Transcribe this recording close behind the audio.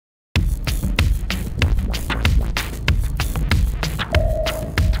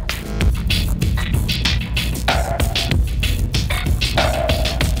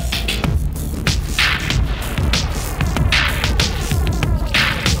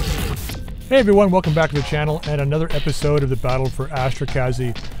Hey everyone, welcome back to the channel and another episode of the battle for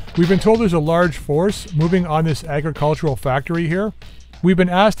Astrokaszy. We've been told there's a large force moving on this agricultural factory here. We've been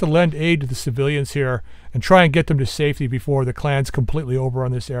asked to lend aid to the civilians here and try and get them to safety before the clan's completely over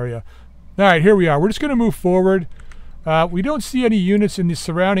on this area. Alright, here we are. We're just going to move forward. We don't see any units in the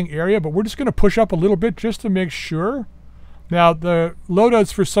surrounding area, but we're just going to push up a little bit just to make sure. Now, the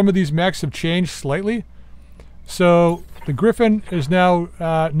loadouts for some of these mechs have changed slightly. So, the Griffin is now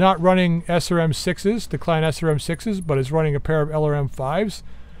not running SRM-6s, the clan SRM-6s, but is running a pair of LRM-5s.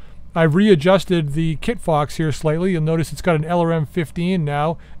 I've readjusted the Kit Fox here slightly. You'll notice it's got an LRM-15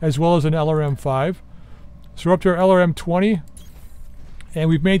 now, as well as an LRM-5. So we're up to our LRM-20, and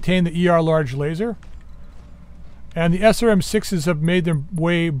we've maintained the ER large laser. And the SRM-6s have made their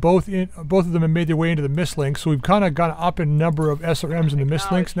way, both of them have made their way into the mist links, so we've kind of gone up in number of SRMs in the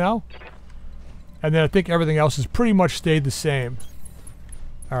mist links now. And then I think everything else has pretty much stayed the same.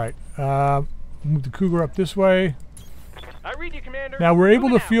 Alright, move the Cougar up this way. I read you, Commander. Now we're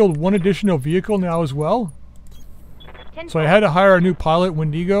able to field one additional vehicle now as well. So I had to hire a new pilot,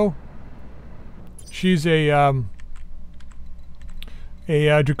 Wendigo. She's a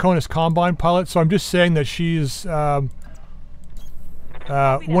Draconis Combine pilot, so I'm just saying that she's one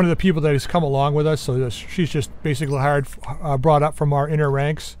of the people that has come along with us, so she's just basically hired, brought up from our inner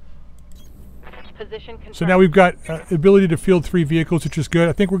ranks. So now we've got ability to field 3 vehicles, which is good.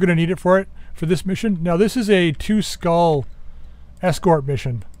 I think we're going to need it for this mission. Now this is a 2-skull escort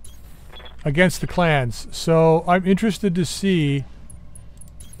mission against the clans. So I'm interested to see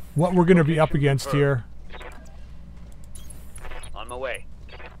what we're going to be up against here. On my way.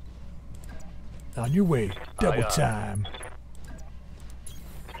 On your way. Double time.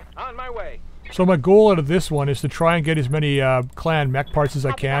 On my way. So my goal out of this one is to try and get as many clan mech parts as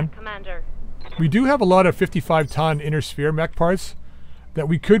I can. Commander. We do have a lot of 55-ton inner sphere mech parts that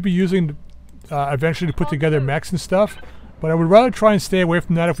we could be using eventually to put together mechs and stuff, but I would rather try and stay away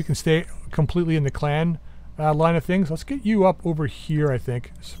from that if we can stay completely in the clan line of things. Let's get you up over here, I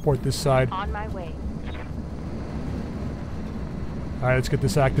think. Support this side. On my way. Alright, let's get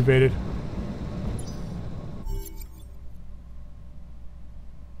this activated.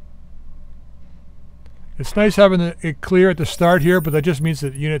 It's nice having it clear at the start here, but that just means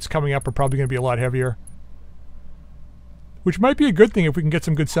that units coming up are probably going to be a lot heavier. Which might be a good thing if we can get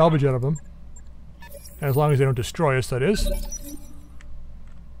some good salvage out of them. As long as they don't destroy us, that is.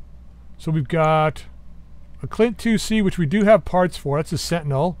 So we've got a Clint 2C, which we do have parts for. That's a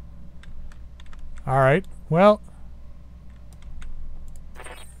Sentinel. Alright, well.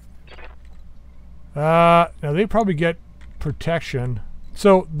 Now they probably get protection.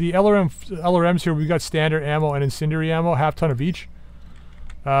 So the LRMs here, we've got standard ammo and incendiary ammo, half ton of each.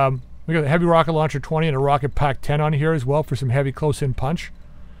 We got a heavy rocket launcher 20 and a rocket pack 10 on here as well for some heavy close-in punch.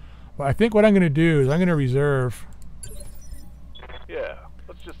 But I think what I'm going to do is I'm going to reserve. Yeah,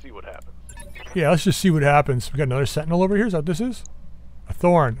 let's just see what happens. Yeah, let's just see what happens. We got another Sentinel over here. Is that what this is? A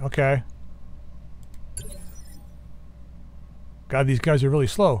Thorn. Okay. God, these guys are really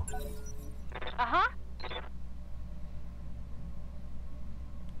slow. Uh-huh.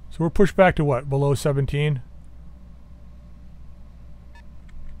 So we're pushed back to what? Below 17?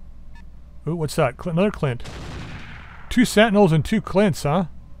 Ooh, what's that? Another Clint. 2 Sentinels and 2 Clints, huh?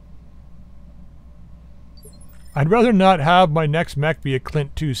 I'd rather not have my next mech be a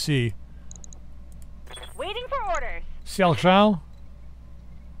Clint 2C. Waiting for orders. Sergeant.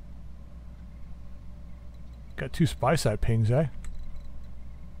 Got 2 spy side pings, eh?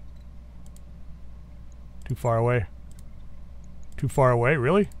 Too far away. Too far away?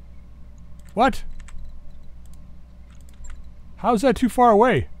 Really? What? How's that too far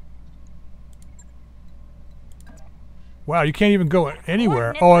away? Wow, you can't even go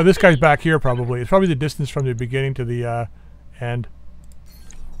anywhere. Oh, this guy's back here probably. It's probably the distance from the beginning to the end.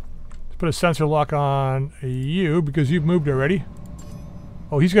 Let's put a sensor lock on you because you've moved already.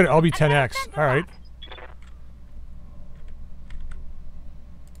 Oh, he's got an LB-10X. Alright.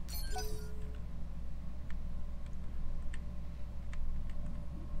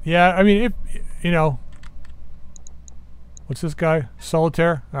 Yeah, I mean, if, you know, what's this guy?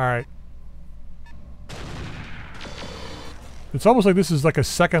 Solitaire? Alright. It's almost like this is like a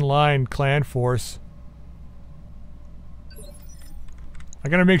second line clan force. I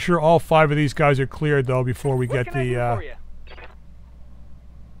gotta make sure all 5 of these guys are cleared though before we get the,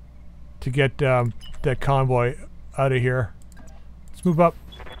 to get that convoy out of here. Let's move up.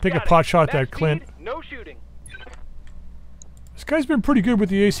 Take a pot shot at that Clint. No shooting. This guy's been pretty good with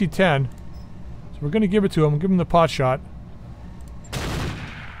the AC-10. So we're going to give it to him. Give him the pot shot.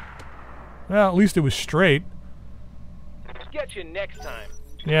 Well, at least it was straight. Get you next time.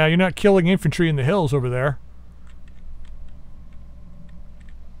 Yeah, you're not killing infantry in the hills over there.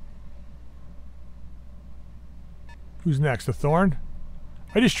 Who's next? The Thorn?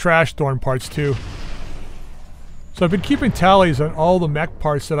 I just trashed Thorn parts too. So I've been keeping tallies on all the mech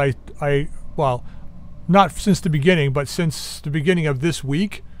parts that I well, not since the beginning, but since the beginning of this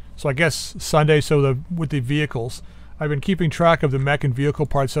week. So I guess Sunday, so with the vehicles. I've been keeping track of the mech and vehicle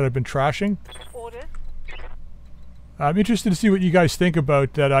parts that I've been trashing. Orders. I'm interested to see what you guys think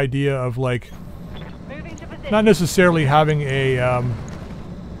about that idea of like, Moving to position. not necessarily having a,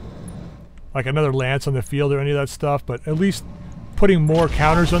 like another lance on the field or any of that stuff, but at least putting more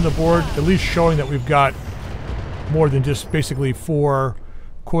counters on the board, at least showing that we've got more than just basically 4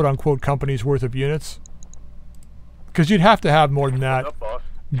 quote-unquote companies worth of units. Because you'd have to have more than that, What's up, boss?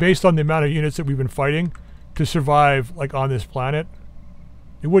 based on the amount of units that we've been fighting, to survive like on this planet.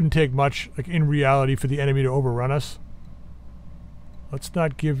 It wouldn't take much, like in reality, for the enemy to overrun us. Let's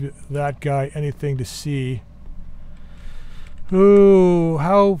not give that guy anything to see. Ooh,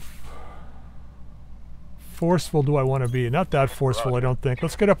 how forceful do I want to be? Not that forceful, I don't think.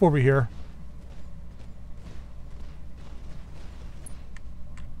 Let's get up over here.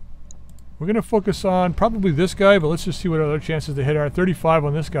 We're going to focus on probably this guy, but let's just see what other chances to hit are. 35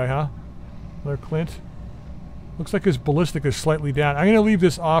 on this guy, huh? Another Clint. Looks like his ballistic is slightly down. I'm going to leave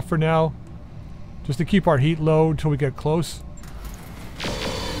this off for now, just to keep our heat low until we get close.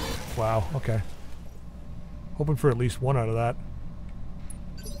 Wow, okay. Hoping for at least 1 out of that.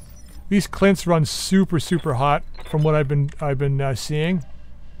 These Clints run super, super hot from what I've been seeing,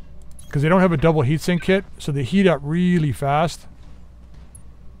 because they don't have a double heatsink kit, so they heat up really fast.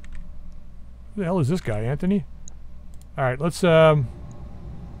 Who the hell is this guy, Anthony? All right, let's go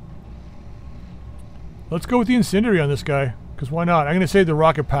with the incendiary on this guy, because why not? I'm going to save the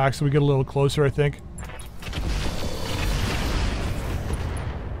rocket pack so we get a little closer, I think.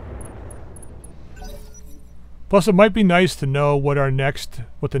 Plus, it might be nice to know what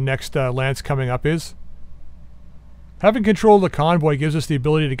the next lance coming up is. Having control of the convoy gives us the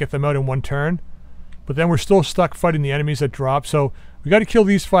ability to get them out in 1 turn, but then we're still stuck fighting the enemies that drop. So we got to kill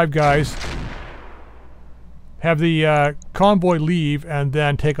these 5 guys, have the convoy leave, and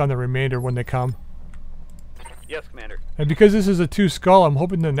then take on the remainder when they come. Yes, Commander. And because this is a 2 skull, I'm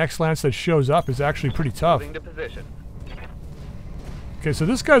hoping the next lance that shows up is actually pretty tough. Moving to position. Okay, so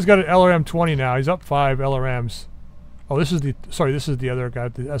this guy's got an LRM 20 now. He's up 5 LRMs. Oh, this is the other guy,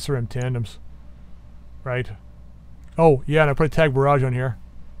 the SRM tandems. Right. Oh, yeah, and I put a tag barrage on here.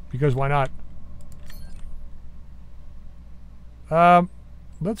 Because why not?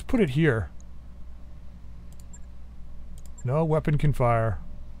 Let's put it here. No weapon can fire.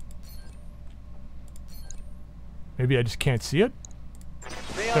 Maybe I just can't see it?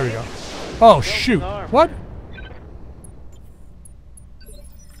 There we go. Oh, shoot. What?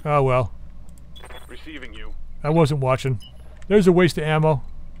 Oh, well. Receiving you. I wasn't watching. There's a waste of ammo.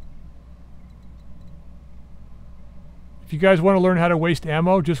 If you guys want to learn how to waste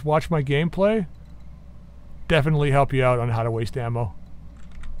ammo, just watch my gameplay. Definitely help you out on how to waste ammo.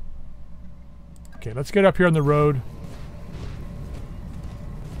 Okay, let's get up here on the road.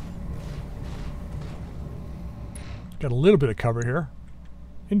 Got a little bit of cover here.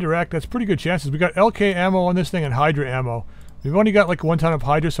 Indirect, that's pretty good chances. We got LK ammo on this thing and Hydra ammo. We've only got like 1 ton of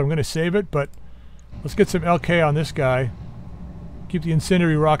Hydra, so I'm going to save it, but let's get some LK on this guy. Keep the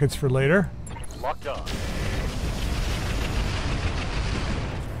incendiary rockets for later. Locked on.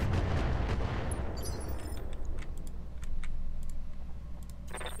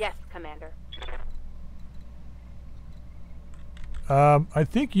 Yes, Commander. I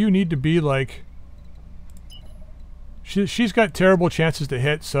think you need to be like... She's got terrible chances to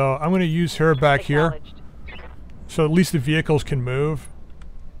hit, so I'm going to use her back here. So at least the vehicles can move.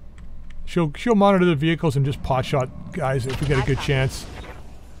 She'll monitor the vehicles and just pot shot guys if we get a good chance.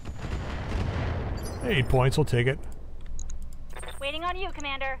 8 points, we'll take it. Waiting on you,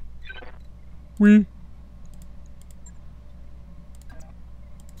 Commander. We.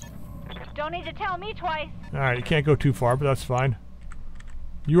 Don't need to tell me twice. Alright, you can't go too far, but that's fine.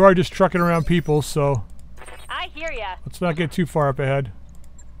 You are just trucking around people, so I hear ya. let's not get too far up ahead.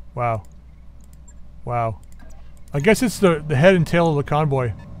 Wow. Wow. I guess it's the head and tail of the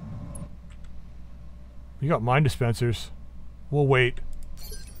convoy. You got mine dispensers. We'll wait.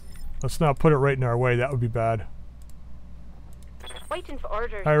 Let's not put it right in our way. That would be bad. Waiting for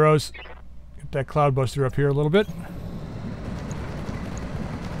orders. Hi, Rose. Get that cloudbuster up here a little bit.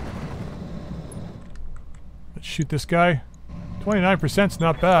 Let's shoot this guy. 29%'s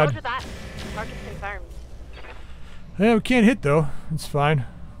not bad. Roger that. Target confirmed. Yeah, we can't hit though. It's fine.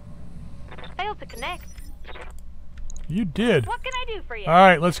 Failed to connect. You did. What can I do for you? All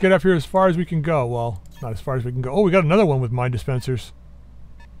right, let's get up here as far as we can go. Well, not as far as we can go. Oh, we got another one with mine dispensers.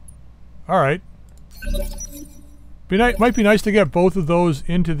 All right. Might be nice to get both of those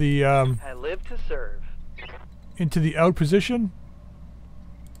into the I live to serve. into the out position,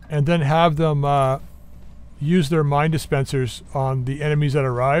 and then have them use their mine dispensers on the enemies that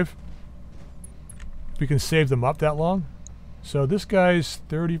arrive. We can save them up that long. So this guy's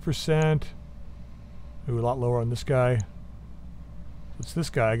 30%. Ooh, a lot lower on this guy. What's this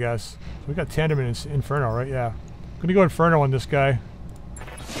guy, I guess? So we got tandem and Inferno, right? Yeah. I'm gonna go Inferno on this guy.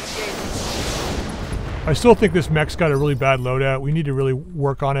 I still think this mech's got a really bad loadout. We need to really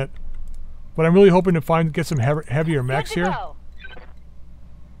work on it. But I'm really hoping to get some heavier mechs here.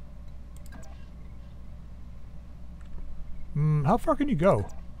 How far can you go?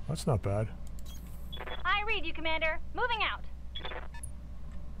 That's not bad. I read you, Commander. Moving out.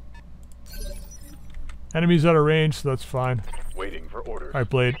 Enemies out of range, so that's fine. Waiting for orders. Alright,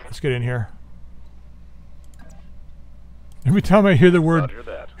 Blade, let's get in here. Every time I hear the word, Roger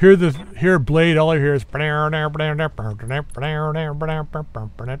that. hear Blade, all I hear is the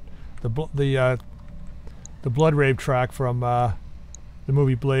Blood Rave track from the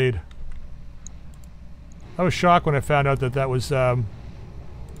movie Blade. I was shocked when I found out that was want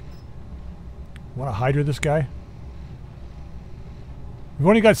to Hydra this guy? We've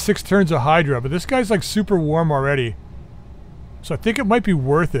only got 6 turns of Hydra, but this guy's like super warm already. So I think it might be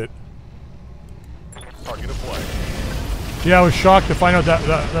worth it. Target applied. Yeah, I was shocked to find out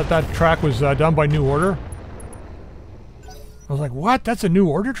that track was done by New Order. I was like, what? That's a New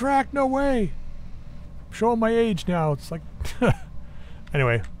Order track? No way. I'm showing my age now. It's like...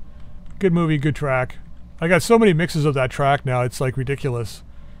 Anyway, good movie, good track. I got so many mixes of that track now, it's like ridiculous.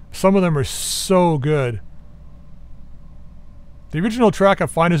 Some of them are so good. The original track I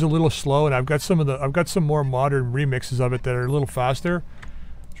find is a little slow, and I've got some more modern remixes of it that are a little faster.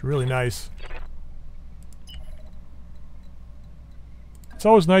 It's really nice. It's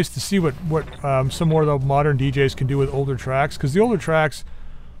always nice to see what some more of the modern DJs can do with older tracks, because the older tracks,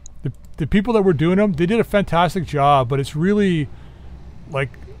 the people that were doing them, they did a fantastic job, but it's really like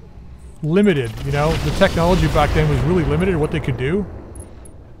limited, you know? The technology back then was really limited what they could do.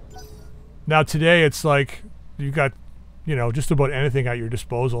 Now today it's like you got, you know, just about anything at your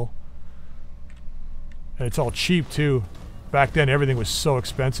disposal. And it's all cheap too. Back then everything was so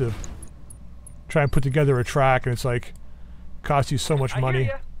expensive. Try and put together a track and it's like cost you so much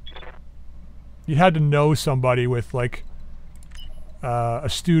money. You had to know somebody with like a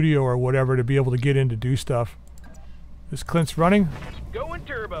studio or whatever to be able to get in to do stuff. This Clint's running. Going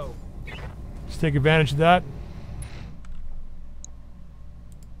turbo. Let's take advantage of that.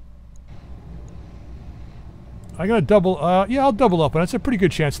 I'm gonna double, yeah, I'll double up, and that's a pretty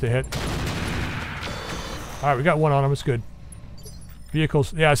good chance to hit. Alright, we got one on him, it's good.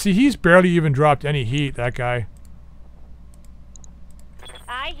 Vehicles, yeah, see, he's barely even dropped any heat, that guy.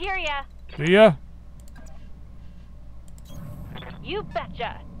 I hear ya. See ya? You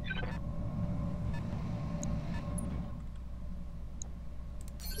betcha.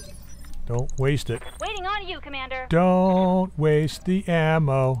 Don't waste it. Waiting on you, Commander. Don't waste the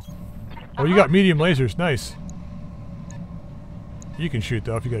ammo. Oh, you got medium lasers, nice. You can shoot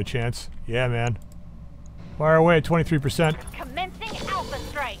though if you got a chance. Yeah, man. Fire away at 23%. Commencing Alpha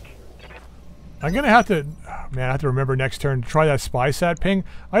Strike. I'm gonna have to, man, I have to remember next turn to try that spy sat ping.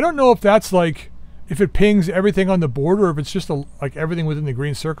 I don't know if that's like, if it pings everything on the board or if it's just like everything within the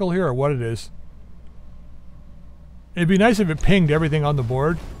green circle here or what it is. It'd be nice if it pinged everything on the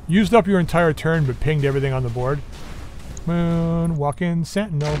board. Used up your entire turn but pinged everything on the board. Moon, walking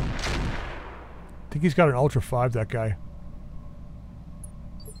sentinel. I think he's got an Ultra 5, that guy.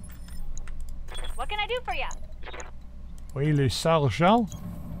 What can I do for ya? Oui, le sergent.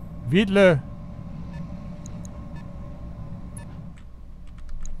 Vite le.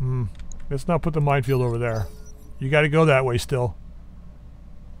 Let's not put the minefield over there. You gotta go that way still.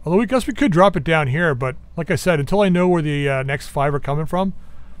 Although we guess we could drop it down here, but like I said, until I know where the next 5 are coming from,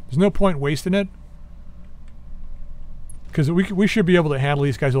 there's no point wasting it. Because we should be able to handle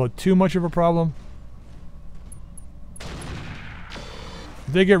these guys without too much of a problem.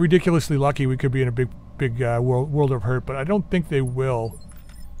 If they get ridiculously lucky, we could be in a big world of hurt, but I don't think they will.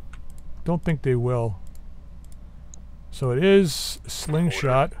 Don't think they will. So it is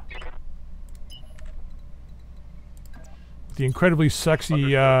Slingshot. The incredibly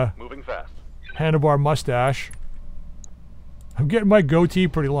sexy moving fast. handlebar mustache. I'm getting my goatee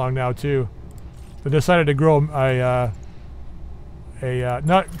pretty long now too. I decided to grow not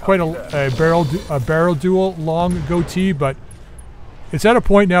quite a barrel dual long goatee, but it's at a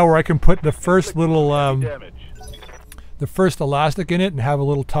point now where I can put the first little the first elastic in it and have a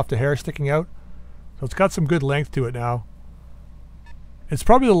little tuft of hair sticking out. So it's got some good length to it now. It's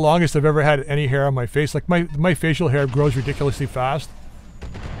probably the longest I've ever had any hair on my face. Like my facial hair grows ridiculously fast.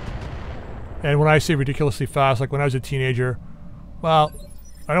 And when I say ridiculously fast, like when I was a teenager, well,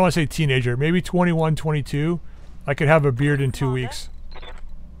 I don't want to say teenager, maybe 21, 22, I could have a beard in 2 weeks.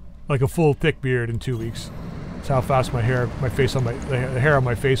 Like a full thick beard in 2 weeks. That's how fast the hair on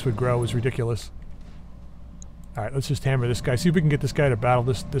my face would grow. It was ridiculous. Alright, let's just hammer this guy. See if we can get this guy to battle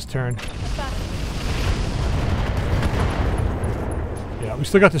this turn. Yeah, we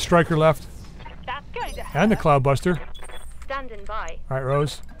still got the striker left. That's going to And the hurt. cloudbuster. Standing by. Alright,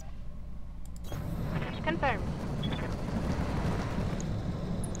 Rose. Confirmed.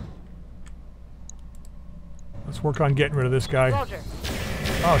 Let's work on getting rid of this guy. Roger.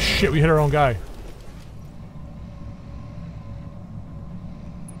 Oh shit, we hit our own guy.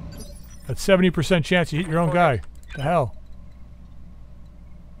 That's 70% chance you hit your own guy. The hell?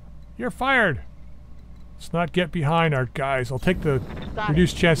 You're fired. Let's not get behind our guys. I'll take the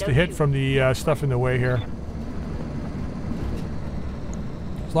reduced chance to hit from the stuff in the way here.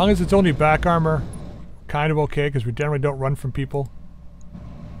 As long as it's only back armor, kind of okay, because we generally don't run from people.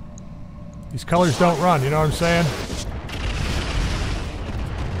 These colors don't run, you know what I'm saying?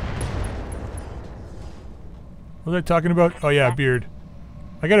 What was I talking about? Oh yeah, beard.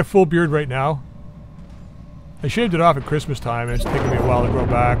 I got a full beard right now. I shaved it off at Christmas time, and it's taken me a while to grow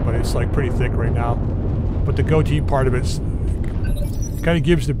back, but it's like pretty thick right now. But the goatee part of it kind of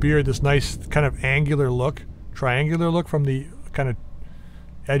gives the beard this nice kind of angular look, triangular look from the kind of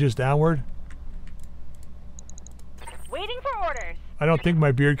edges downward. Waiting for orders. I don't think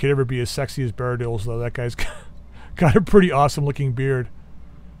my beard could ever be as sexy as Baradil's, though. That guy's got a pretty awesome looking beard.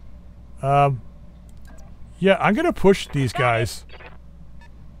 Yeah, I'm going to push these guys.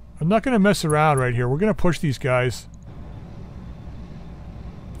 I'm not going to mess around right here. We're going to push these guys.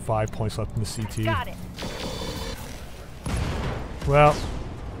 5 points left in the CT. Got it. Well,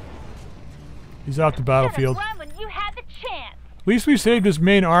 he's off the battlefield. Run when you had the chance. At least we saved his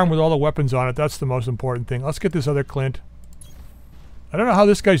main arm with all the weapons on it. That's the most important thing. Let's get this other Clint. I don't know how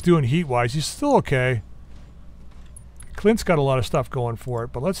this guy's doing heat-wise. He's still okay. Clint's got a lot of stuff going for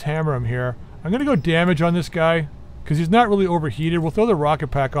it, but let's hammer him here. I'm going to go damage on this guy, because he's not really overheated. We'll throw the rocket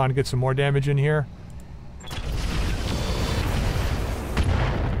pack on and get some more damage in here.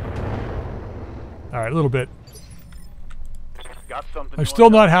 Alright, a little bit. Got something I'm still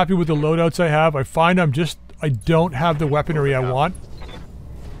not happy with the loadouts I have. I find I don't have the weaponry I want.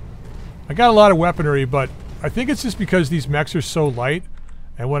 I got a lot of weaponry, but I think it's just because these mechs are so light,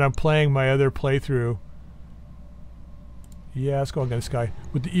 and when I'm playing my other playthrough, yeah, let's go against this guy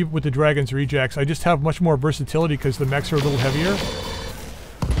with the Dragon's Rejects. I just have much more versatility because the mechs are a little heavier.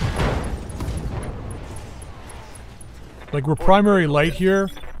 Like we're primary light here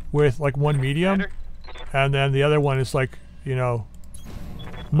with like one medium, and then the other one is like, you know,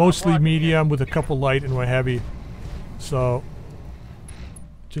 mostly medium with a couple light and one heavy. So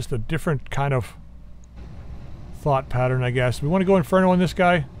just a different kind of thought pattern, I guess. We want to go Inferno on this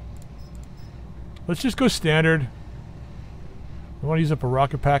guy. Let's just go standard. We want to use up a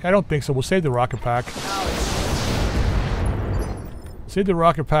rocket pack. I don't think so. We'll save the rocket pack. Save the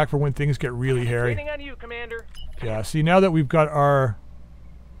rocket pack for when things get really hairy. Waiting on you, Commander. Yeah, see, now that we've got our...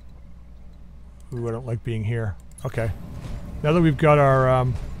 Ooh, I don't like being here. Okay. Now that we've got our,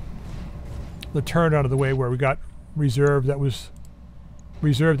 the turn out of the way where we got reserve that was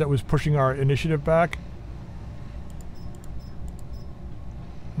pushing our initiative back.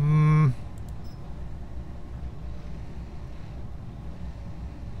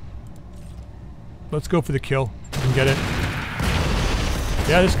 Let's go for the kill and get it.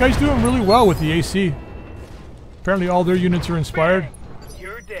 Yeah, this guy's doing really well with the AC. Apparently all their units are inspired.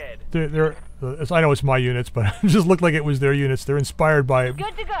 You're dead. I know it's my units, but it just looked like it was their units. They're inspired by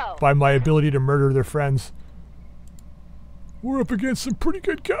Good to go. by my ability to murder their friends. We're up against some pretty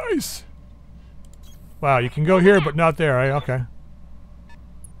good guys. Wow, you can go here, but not there, right? Okay.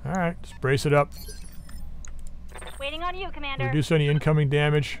 Alright, just brace it up. Waiting on you, Commander. Reduce any incoming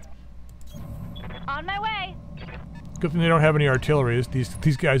damage. On my way. Good thing they don't have any artillery.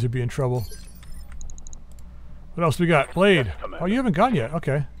 These guys would be in trouble. What else we got? Blade. Oh, you haven't gone yet.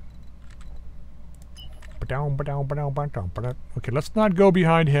 Okay. Okay, let's not go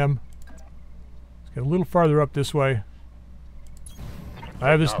behind him. Let's get a little farther up this way.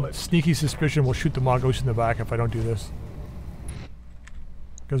 I have this sneaky suspicion we'll shoot the Mongoose in the back if I don't do this.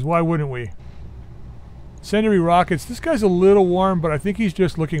 Because why wouldn't we? Incendiary rockets. This guy's a little warm, but I think he's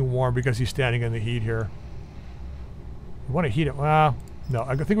just looking warm because he's standing in the heat here. We want to heat it. Well, no.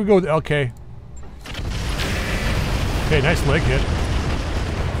 I think we go with LK. Okay, nice leg hit.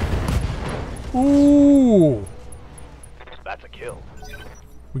 Ooh! That's a kill.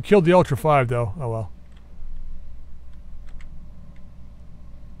 We killed the Ultra 5 though. Oh well.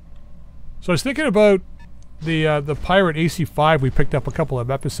 So I was thinking about the Pirate AC5 we picked up a couple of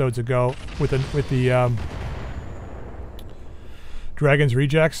episodes ago with the Dragon's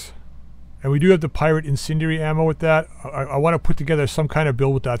Rejects. And we do have the Pirate Incendiary ammo with that. I want to put together some kind of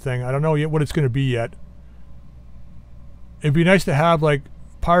build with that thing. I don't know yet what it's going to be yet. It'd be nice to have like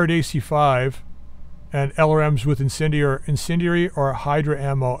Pirate AC5 and LRMs with Incendiary or Hydra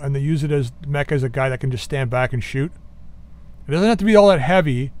ammo, and they use it as mech as a guy that can just stand back and shoot. It doesn't have to be all that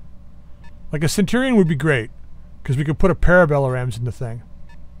heavy. Like a Centurion would be great, because we could put a pair of LRMs in the thing.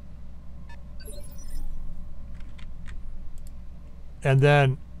 And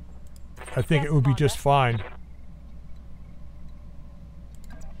then I think it would be just fine.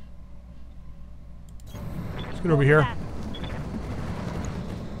 Let's get over here.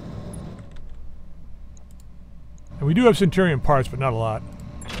 And we do have Centurion parts, but not a lot.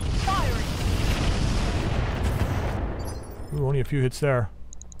 Ooh, only a few hits there.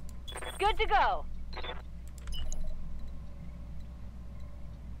 Good to go.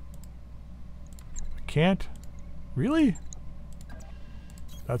 I can't? Really?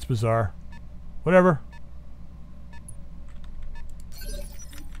 That's bizarre. Whatever.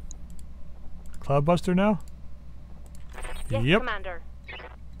 Cloudbuster now? Yes, Yep. Commander.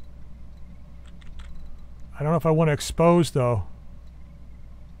 I don't know if I want to expose though.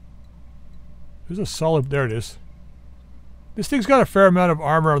 There's a solid. There it is. This thing's got a fair amount of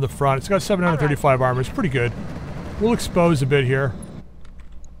armor on the front. It's got 735 armor. It's pretty good. We'll expose a bit here.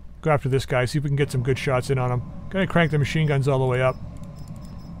 Go after this guy. See if we can get some good shots in on him. Gonna crank the machine guns all the way up.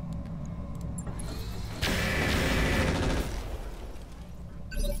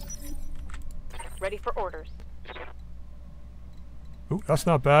 Ready for orders. Ooh, that's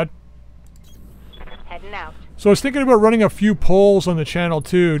not bad. Heading out. So I was thinking about running a few polls on the channel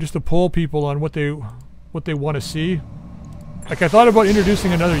too, just to poll people on what they want to see. Like I thought about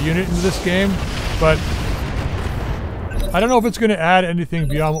introducing another unit into this game, but I don't know if it's going to add anything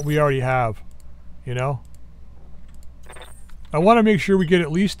beyond what we already have, you know? I want to make sure we get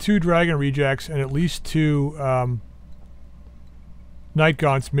at least 2 Dragon Rejects and at least 2 Night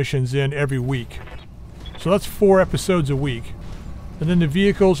Gaunts missions in every week. So that's 4 episodes a week. And then the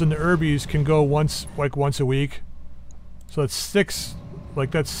vehicles and the Urbies can go once a week. So that's 6,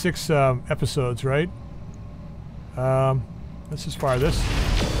 that's 6 episodes, right? Let's just fire this.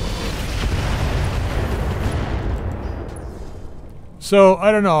 So,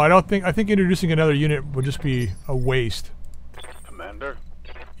 I don't know. I think introducing another unit would just be a waste. Commander?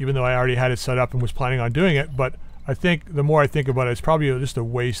 Even though I already had it set up and was planning on doing it, but I think the more I think about it, it's probably just a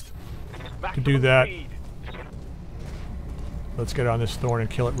waste to do that. Let's get on this thorn and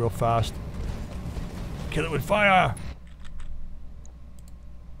kill it real fast. Kill it with fire!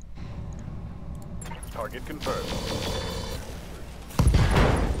 Target confirmed.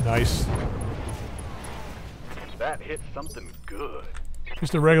 Nice. That hit something good.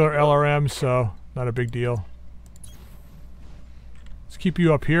 Just a regular LRM, so not a big deal. Let's keep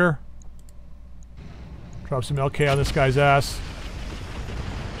you up here. Drop some LK on this guy's ass.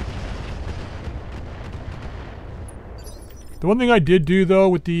 The one thing I did do though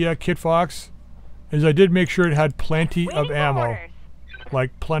with the Kit Fox is I did make sure it had plenty of ammo.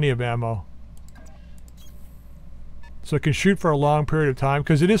 Like plenty of ammo. So it can shoot for a long period of time,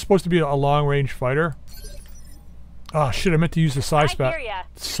 because it is supposed to be a long range fighter. Oh shit, I meant to use the Psy-Spat.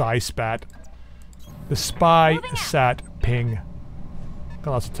 Psy-Spat. The Spy-Sat ping.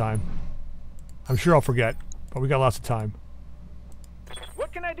 Got lots of time. I'm sure I'll forget, but we got lots of time.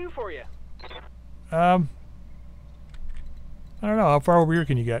 What can I do for you? I don't know, how far over here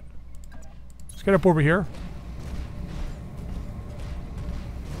can you get? Let's get up over here.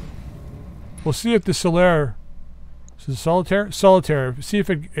 We'll see if the Solaire... So Solitaire? Solitaire. See if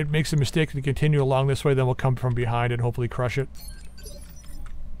it makes a mistake to continue along this way, then we'll come from behind and hopefully crush it.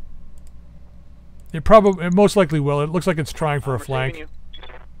 It most likely will. It looks like it's trying for a flank.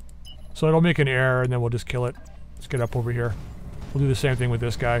 So it'll make an error and then we'll just kill it. Let's get up over here. We'll do the same thing with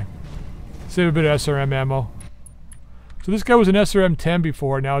this guy. Save a bit of SRM ammo. So this guy was an SRM-10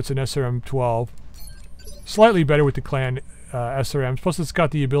 before, now it's an SRM-12. Slightly better with the clan SRMs. Plus it's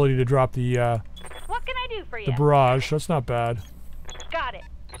got the ability to drop the What can I do for you? the barrage. That's not bad. Got it.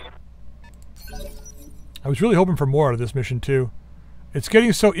 I was really hoping for more out of this mission too. It's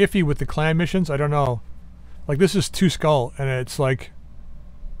getting so iffy with the clan missions, I don't know. Like this is 2 skull and it's like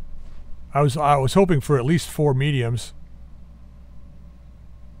I was hoping for at least 4 mediums.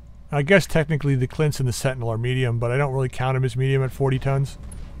 I guess technically the Clints and the Sentinel are medium, but I don't really count them as medium at 40 tons.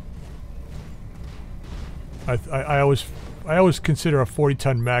 I always consider a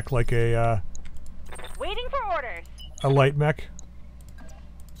 40-ton mech like a Waiting for orders. a light mech.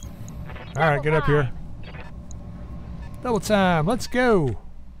 All right, get up here. Double time. Let's go.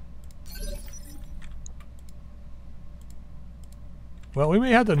 Well, we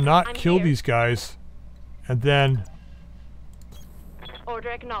may have to not kill these guys, and then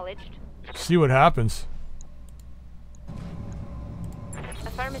Order acknowledged. see what happens.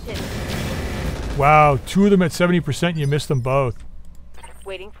 Affirmative. Wow, 2 of them at 70%. You missed them both.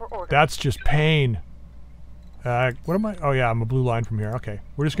 Waiting for orders. That's just pain. What am I? Oh yeah, I'm a blue line from here. Okay,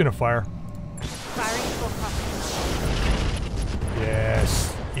 we're just gonna fire. Firing full crossing.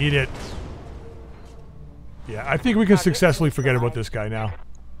 Yes, eat it. Yeah, I think we can successfully forget about this guy now.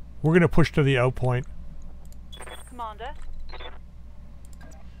 We're gonna push to the out point. Commander.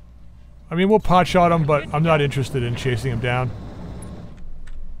 I mean, we'll pot shot him, but I'm not interested in chasing him down.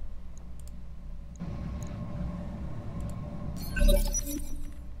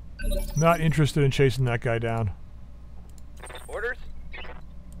 Not interested in chasing that guy down. Orders?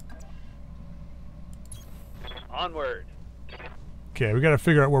 Onward. Okay, we gotta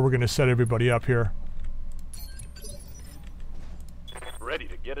figure out where we're gonna set everybody up here. Ready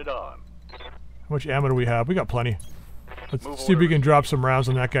to get it on. How much ammo do we have? We got plenty. Let's Move see if we orders. can drop some rounds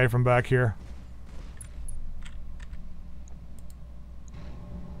on that guy from back here.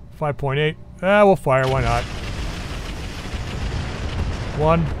 5.8. We'll fire, why not?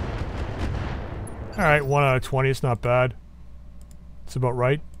 1. Alright, 1 out of 20, it's not bad. It's about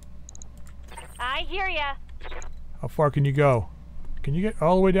right. I hear ya. How far can you go? Can you get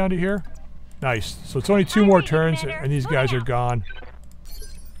all the way down to here? Nice. So it's only 2 more turns and these guys are gone.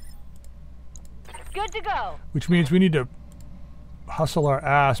 Good to go. Which means we need to hustle our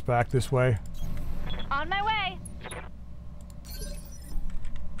ass back this way. On my way.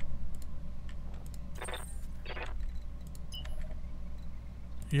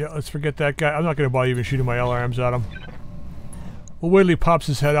 Yeah, let's forget that guy. I'm not going to bother even shooting my LRMs at him. We'll wait till he pops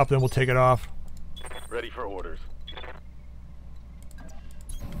his head up, then we'll take it off. Ready for orders.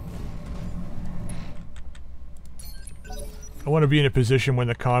 I want to be in a position when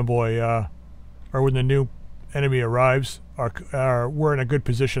the convoy, or when the new enemy arrives, we're in a good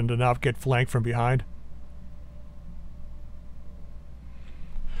position to not get flanked from behind.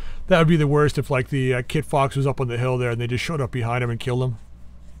 That would be the worst if, like, the Kit Fox was up on the hill there and they just showed up behind him and killed him.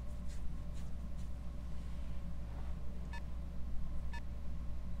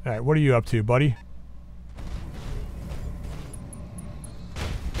 Alright, what are you up to, buddy?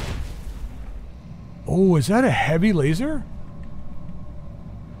 Oh, is that a heavy laser?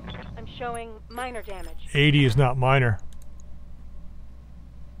 I'm showing minor damage. 80 is not minor.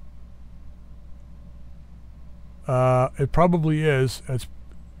 It probably is. It's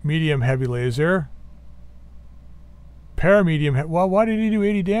medium heavy laser. Paramedium. Well, why did he do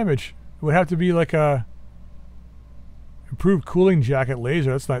 80 damage? It would have to be like a improved cooling jacket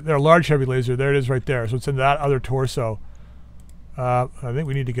laser. That's not. They're a large heavy laser. There it is, right there. So it's in that other torso. I think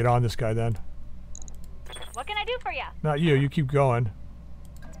we need to get on this guy then. What can I do for you? Not you. You keep going.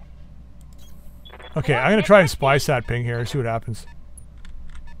 Okay, I'm gonna try a spy sat ping here and see what happens.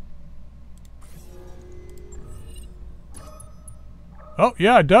 Oh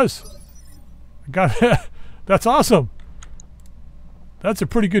yeah, it does. I got it. That's awesome. That's a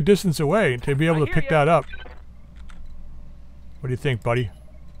pretty good distance away to be able to pick that up. What do you think, buddy?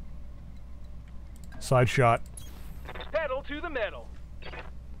 Side shot. Pedal to the metal.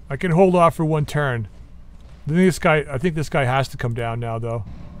 I can hold off for 1 turn. I think this guy has to come down now, though.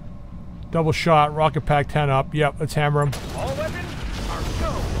 Double shot, rocket pack 10 up. Yep, let's hammer him. All weapons are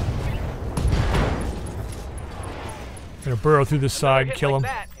go. Gonna burrow through this side, Hit kill like him.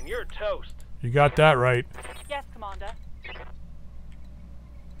 that and you're toast. You got that right. Yes, Commander.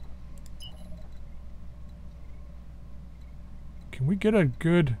 Can we get a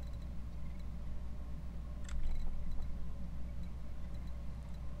good...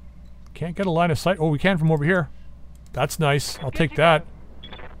 Can't get a line of sight. Oh, we can from over here. That's nice. I'll take that.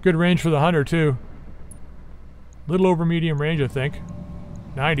 Good range for the hunter, too. Little over medium range, I think.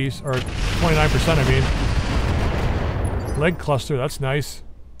 90s, or 29%, I mean. Leg cluster, that's nice.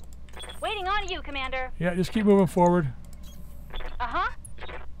 Waiting on you, Commander. Yeah, just keep moving forward. Uh-huh.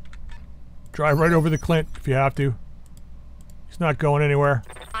 Drive right over the Clint if you have to. He's not going anywhere.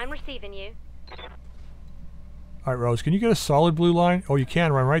 I'm receiving you. Alright, Rose, can you get a solid blue line? Oh, you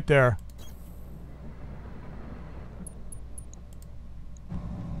can run right there.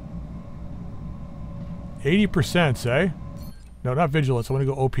 %, eh? No, not vigilance. I want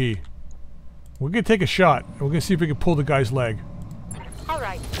to go OP. We're going to take a shot. And we're going to see if we can pull the guy's leg. All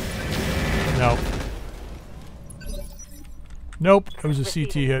right. No. Nope. It was a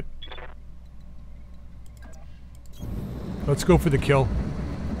CT hit. Let's go for the kill.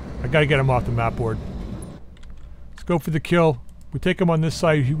 I got to get him off the map board. Let's go for the kill. We take him on this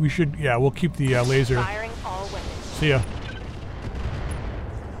side. We should... Yeah, we'll keep the laser. Firing all weapons. See ya.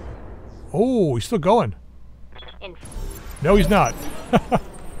 Oh, he's still going. No, he's not.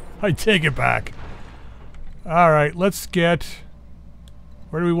 I take it back. Alright, let's get...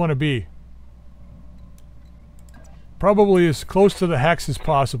 Where do we want to be? Probably as close to the hex as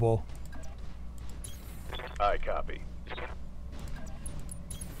possible. I copy.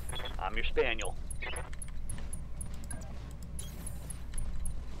 I'm your spaniel.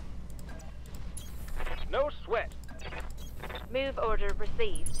 No sweat. Move order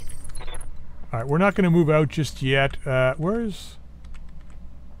received. Alright, we're not going to move out just yet. Where's...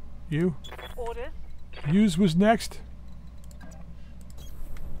 You? Orders. Yous was next.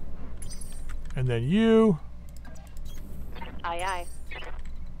 And then you. Aye, aye.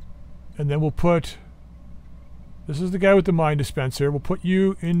 And then we'll put... This is the guy with the mine dispenser. We'll put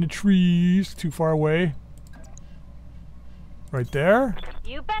you in the trees, too far away. Right there.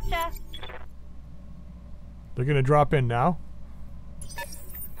 You betcha. They're going to drop in now.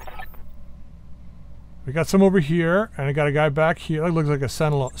 We got some over here, and I got a guy back here. It looks like a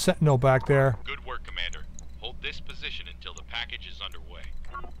sentinel back there. Good work, Commander. Hold this position until the package is underway.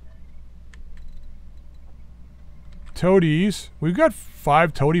 Toadies. We've got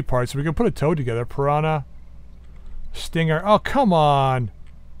 5 toady parts, so we can put a toad together. Piranha. Stinger. Oh, come on.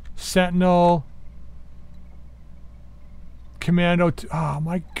 Sentinel. Commando. Oh,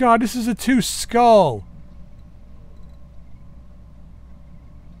 my God. This is a 2 skull.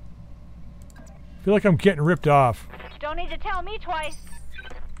 I feel like I'm getting ripped off. Don't need to tell me twice.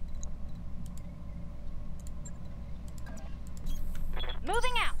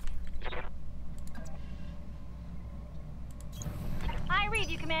 Moving out. I read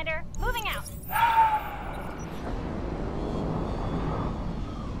you, Commander. Moving out.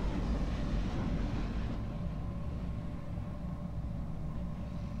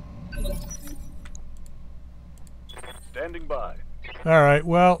 Standing by. Alright,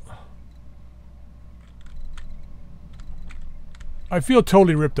 well... I feel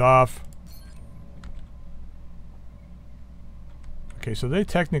totally ripped off. Okay, so they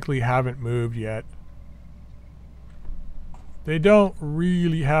technically haven't moved yet. They don't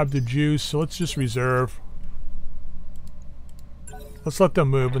really have the juice, so let's just reserve. Let's let them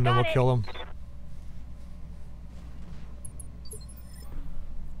move and then we'll kill them.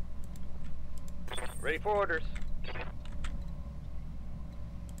 Ready for orders.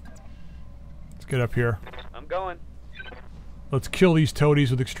 Let's get up here. I'm going. Let's kill these toadies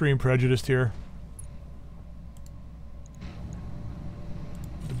with extreme prejudice here.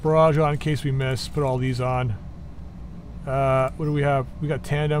 The barrage on in case we miss. Put all these on. What do we have? We got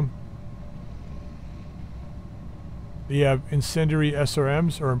tandem. We have incendiary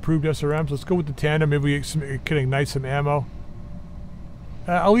SRMs or improved SRMs. Let's go with the tandem. Maybe we can ignite some ammo.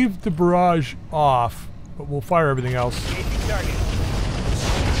 I'll leave the barrage off, but we'll fire everything else. Target.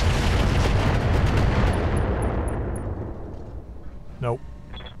 Nope.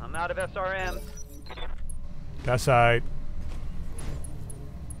 I'm out of SRM. That's alright.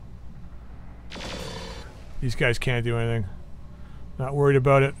 These guys can't do anything. Not worried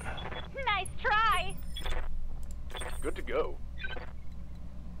about it. Nice try. Good to go.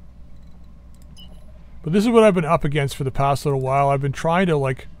 But this is what I've been up against for the past little while. I've been trying to,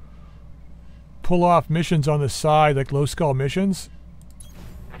 like, pull off missions on the side, like low skull missions.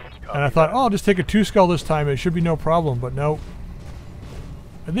 And I thought, oh, I'll just take a 2 skull this time. It should be no problem, but no.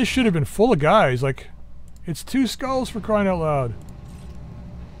 And this should have been full of guys. Like, it's 2 skulls for crying out loud.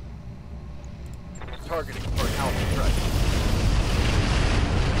 Targeting for an alpha strike.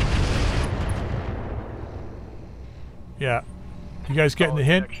 Yeah. You guys getting the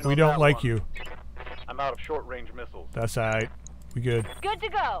hint? We don't like you. I'm out of short-range missiles. That's alright. We good. Good to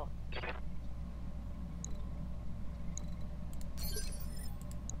go.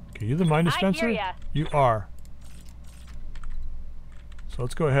 Okay, you the mine dispenser? I hear ya. You are. So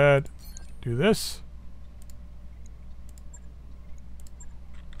let's go ahead, do this.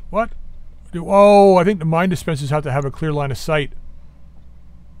 What? Oh, I think the mine dispensers have to have a clear line of sight.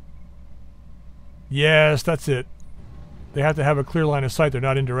 Yes, that's it. They have to have a clear line of sight. They're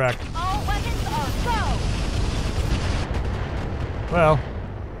not indirect. All weapons are go. Well,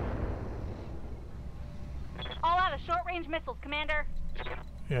 All out of short-range missiles, Commander.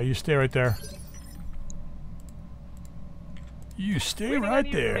 yeah, you stay right there. You stay Waiting on right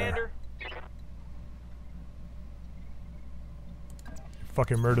you, there. Commander.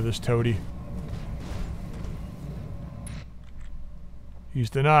 Fucking murder this toady. He's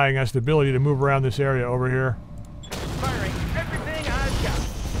denying us the ability to move around this area over here. Firing everything I've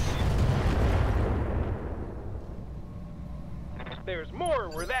got. There's more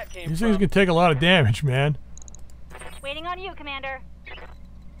where that came These from. things can take a lot of damage, man. Waiting on you, Commander.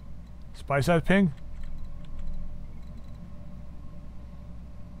 Spice that ping?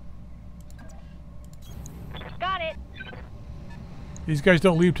 Got it. These guys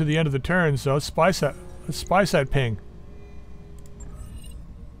don't leave to the end of the turn, so let's spice that ping.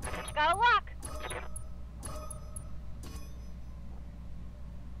 Got a lock.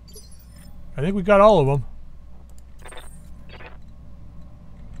 I think we got all of them.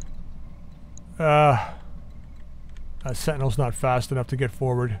 That sentinel's not fast enough to get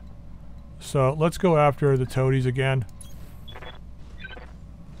forward. So let's go after the toadies again.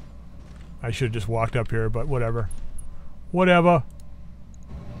 I should have just walked up here, but whatever. Whatever.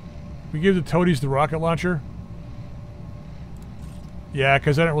 We give the toadies the rocket launcher. Yeah,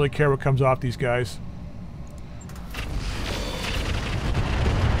 because I don't really care what comes off these guys.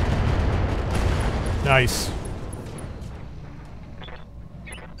 Nice.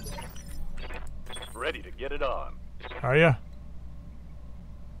 Ready to get it on. Are ya?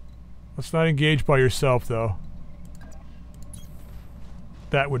 Let's not engage by yourself, though.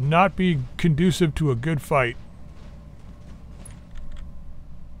 That would not be conducive to a good fight.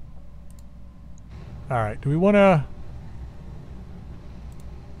 Alright, do we want to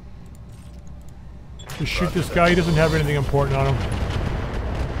just shoot this guy? He doesn't have anything important on him.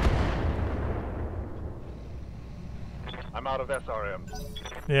 I'm out of SRM.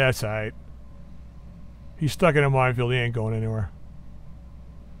 Yeah, it's alright. He's stuck in a minefield. He ain't going anywhere.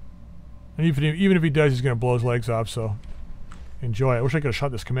 And even if he does, he's going to blow his legs off, so enjoy it. I wish I could have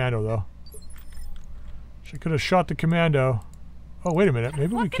shot this commando, though. Wish I could have shot the commando. Oh, wait a minute.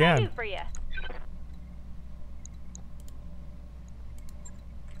 Maybe we What can I can. do for you?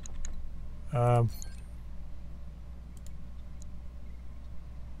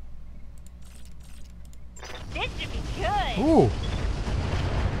 This should be good. Ooh.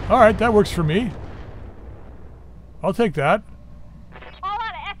 Alright, that works for me. I'll take that. All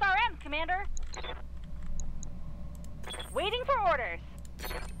out of SRM, Commander. Waiting for orders.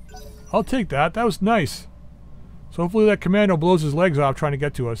 I'll take that. That was nice. So hopefully that commando blows his legs off trying to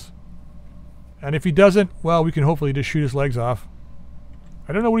get to us. And if he doesn't, well, we can hopefully just shoot his legs off.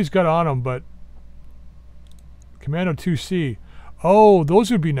 I don't know what he's got on him, but... Commando 2C. Oh,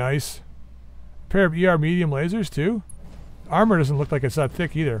 those would be nice. A pair of ER medium lasers, too? Armor doesn't look like it's that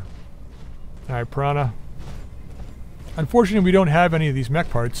thick, either. Alright, Piranha. Unfortunately, we don't have any of these mech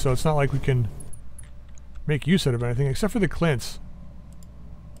parts, so it's not like we can make use out of anything, except for the Clints.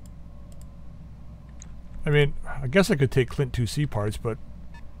 I mean, I guess I could take Clint 2C parts, but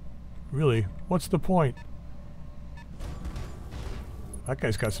really, what's the point? That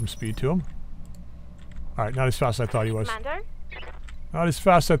guy's got some speed to him. Alright, not as fast as I thought he was. Commander? Not as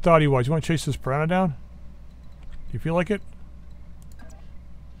fast as I thought he was. You want to chase this Piranha down? Do you feel like it?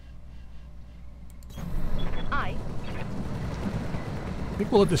 Aye. I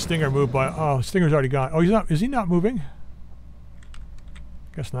think we'll let the Stinger move by. Oh, Stinger's already gone. Oh, he's not. Is he not moving?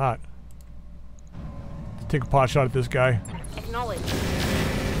 Guess not. Take a pot shot at this guy. Acknowledge.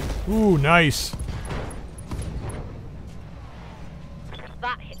 Ooh, nice.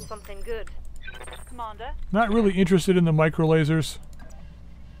 That hit something good. Commander? Not really interested in the micro lasers.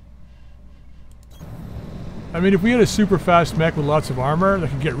 I mean, if we had a super fast mech with lots of armor that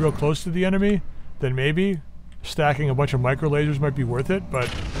could get real close to the enemy, then maybe stacking a bunch of micro lasers might be worth it, but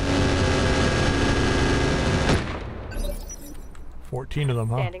 14 of them,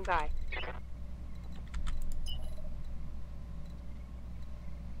 huh? Standing by.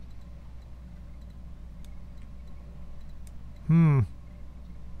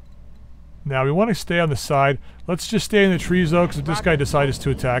 Now we want to stay on the side. Let's just stay in the trees though, because if this guy decides to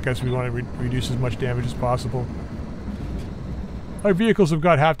attack us, we want to reduce as much damage as possible. Our vehicles have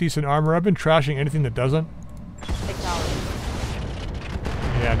got half decent armor. I've been trashing anything that doesn't.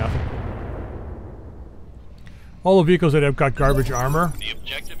 Yeah, nothing. All the vehicles that have got garbage armor, The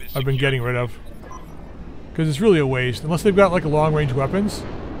objective is I've been secure. getting rid of. Because it's really a waste. Unless they've got like a long-range weapons,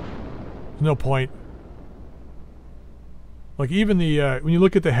 there's no point. Like even the, when you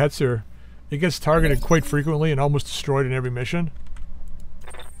look at the Hetzer, it gets targeted quite frequently and almost destroyed in every mission.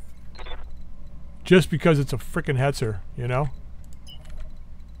 Just because it's a frickin' Hetzer, you know?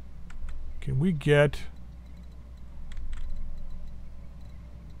 Can we get...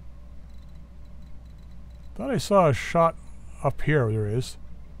 Thought I saw a shot up here there is.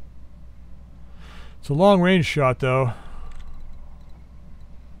 It's a long range shot though.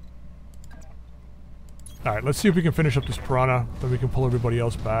 Alright, let's see if we can finish up this piranha, then we can pull everybody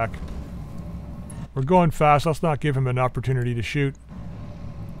else back. We're going fast, let's not give him an opportunity to shoot.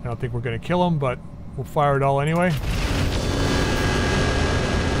 I don't think we're going to kill him, but we'll fire it all anyway.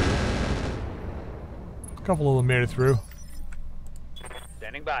 A couple of them made it through.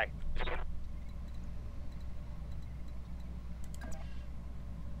 Standing by.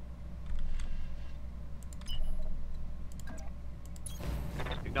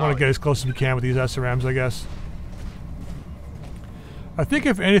 I want to get as close as we can with these SRMs, I guess. I think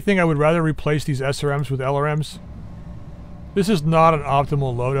if anything, I would rather replace these SRMs with LRMs. This is not an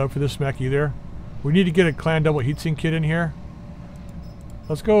optimal loadout for this mech either. We need to get a clan double heatsink kit in here.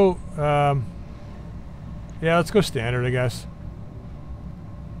 Let's go, yeah, let's go standard, I guess.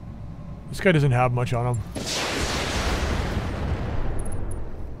 This guy doesn't have much on him.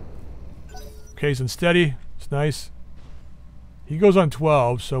 Okay, he's unsteady. It's nice. He goes on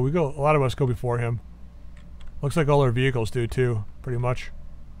 12, so a lot of us go before him. Looks like all our vehicles do too, pretty much.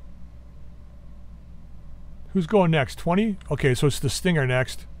 Who's going next? 20? Okay, so it's the Stinger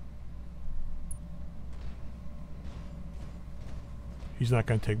next. He's not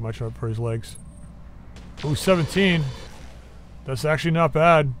going to take much up for his legs. Ooh, 17. That's actually not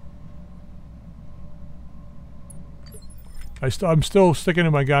bad. I'm still sticking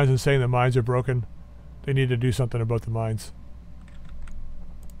to my guns and saying the mines are broken. They need to do something about the mines.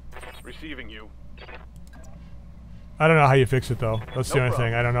 Receiving you. I don't know how you fix it though. That's the No only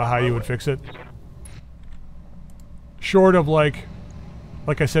problem. thing. I don't know how you would fix it. Short of like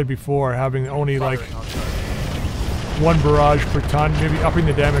I said before, having only like Firing on target. one barrage per ton, maybe upping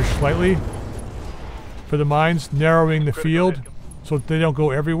the damage slightly for the mines, narrowing the Critical field hit. so that they don't go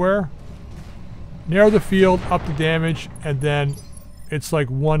everywhere. Narrow the field, up the damage, and then it's like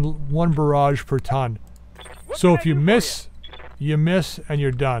one barrage per ton. What So can if I you do for miss, you miss and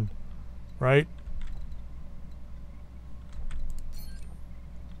you're done, right?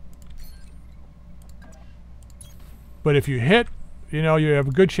 But if you hit, you know, you have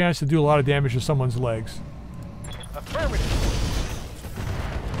a good chance to do a lot of damage to someone's legs. Affirmative.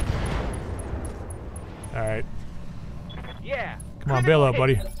 Alright. Yeah. Come on, bail out,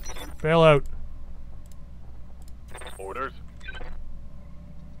 buddy. Bail out. Orders.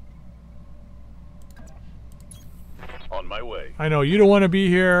 On my way. I know, you don't want to be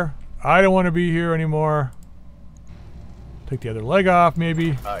here. I don't want to be here anymore. Take the other leg off,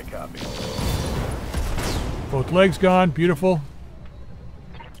 maybe. I copy. Both legs gone. Beautiful.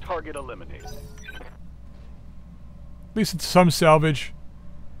 Target eliminated. At least it's some salvage.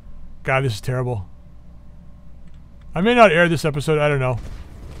 God, this is terrible. I may not air this episode. I don't know.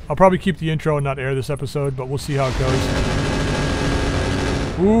 I'll probably keep the intro and not air this episode, but we'll see how it goes.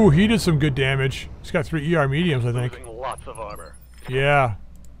 Ooh, he did some good damage. He's got 3 ER mediums, I think. Losing lots of armor. Yeah.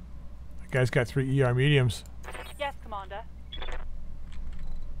 That guy's got 3 ER mediums. Yes, Commander.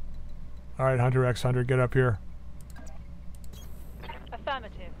 Alright, Hunter X Hunter, get up here.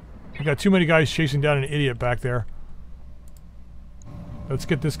 Affirmative. We got too many guys chasing down an idiot back there. Let's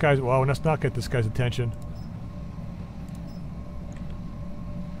get this guy's... Well, let's not get this guy's attention.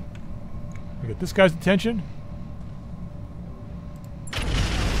 We get this guy's attention?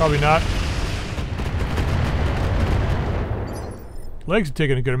 Probably not. Legs are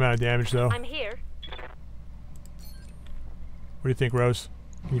taking a good amount of damage, though. I'm here. What do you think, Rose?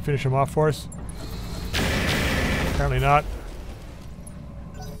 Can you finish him off for us? Apparently not.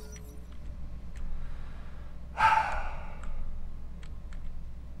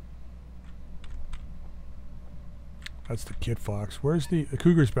 That's the Kid Fox. Where's the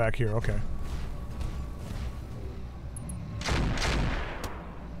Cougar's back here? Okay.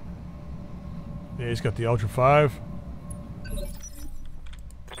 Yeah, he's got the Ultra 5.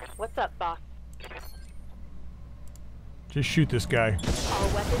 What's up, boss? Just shoot this guy. All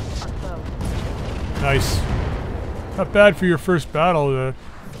weapons are closed. Nice. Not bad for your first battle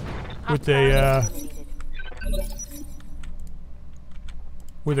with a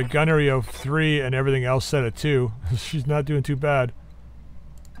with a gunnery of 3 and everything else set at 2. She's not doing too bad.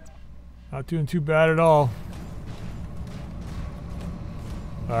 Not doing too bad at all.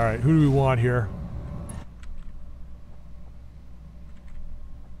 Alright, who do we want here?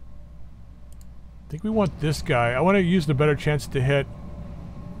 I think we want this guy. I want to use the better chance to hit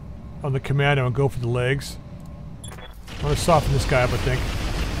on the commando and go for the legs. I want to soften this guy up, I think.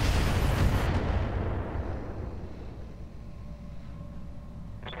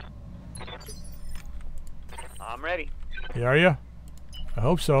 I'm ready. Yeah, are you? I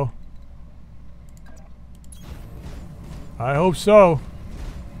hope so. I hope so.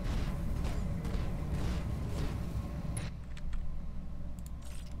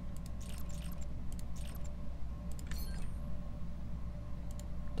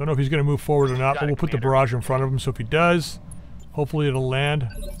 Don't know if he's going to move forward or not, but we'll put the barrage in front of him, so if he does, hopefully it'll land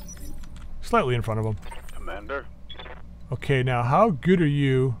slightly in front of him. Commander. Okay, now how good are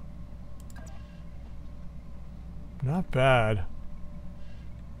you? Not bad.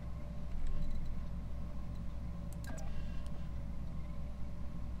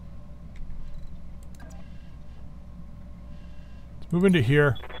 Let's move into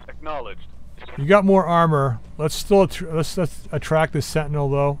here. Acknowledged. You got more armor. Let's still let's attract this sentinel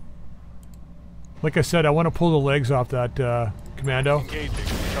though. Like I said, I want to pull the legs off that commando. Engaging.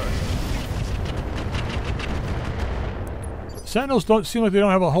 Turret. Sentinels don't seem like they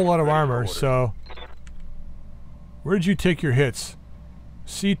don't have a whole lot of armor, so where did you take your hits?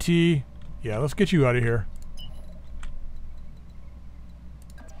 CT. Yeah, let's get you out of here.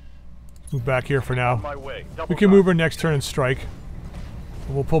 Let's move back here for now. On my way. We can move our next turn and strike.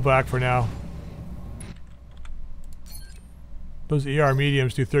 But we'll pull back for now. Those ER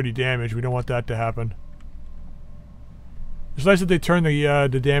mediums do 30 damage. We don't want that to happen. It's nice that they turn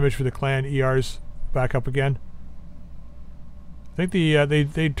the damage for the clan ERs back up again. I think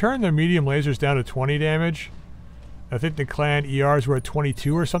they turned their medium lasers down to 20 damage. I think the clan ERs were at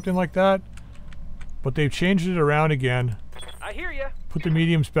 22 or something like that. But they've changed it around again. I hear ya. Put the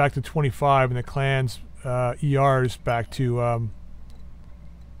mediums back to 25 and the clan's ERs back to...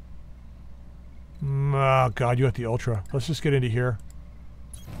 oh god, you got the ultra. Let's just get into here.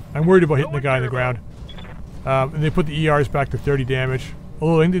 I'm worried about hitting the guy on the ground. And they put the ERs back to 30 damage.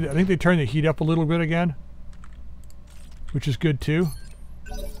 Although I think they turned the heat up a little bit again. Which is good too.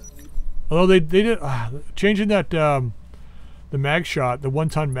 Although they did... changing that... the mag shot, the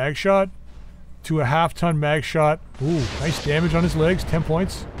 1-ton mag shot, to a half-ton mag shot. Ooh, nice damage on his legs, 10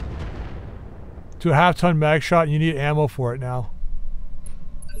 points. To a half-ton mag shot, and you need ammo for it now.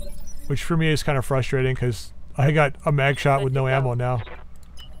 Which for me is kind of frustrating, because I got a mag shot with no ammo now.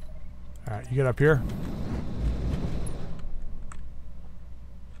 Alright, you get up here.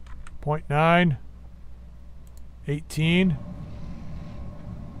 0.9. 18.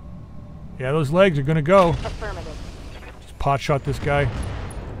 Yeah, those legs are gonna go. Affirmative. Just pot shot this guy.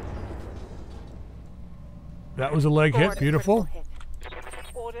 That was a leg hit. Beautiful.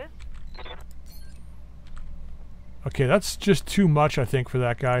 Orders. Okay, that's just too much, I think, for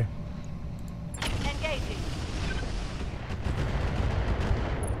that guy. Engaging.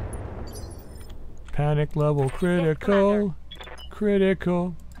 Panic level critical.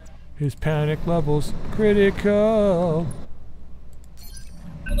 Critical. His panic level's critical.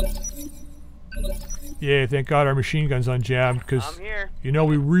 Yeah, thank God our machine gun's unjammed, because I'm here. you know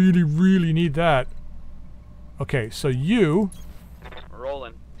we really, really need that. Okay, so you,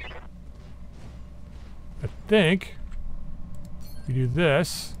 Rolling. I think, you do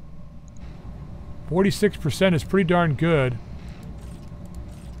this. 46% is pretty darn good.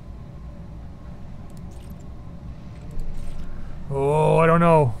 Oh, I don't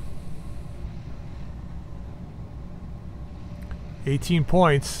know. 18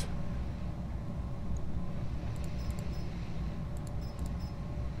 points.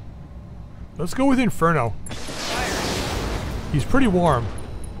 Let's go with Inferno. He's pretty warm.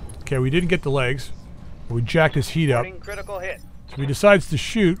 Okay, we didn't get the legs. But we jacked his heat up. Critical hit. So if he decides to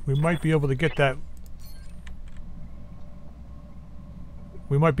shoot, we might be able to get that.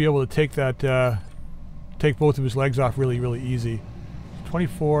 We might be able to take that, take both of his legs off really, really easy.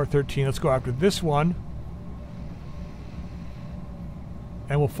 24, 13. Let's go after this one.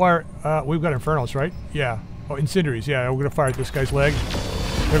 And we'll fire, we've got Infernos, right? Yeah. Oh, Incendiaries, yeah, we're gonna fire at this guy's leg.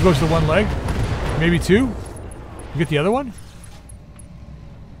 There goes the one leg. Maybe two. You get the other one?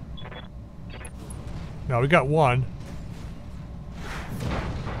 No, we got one.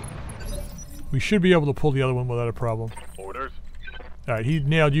 We should be able to pull the other one without a problem. Orders. Alright, he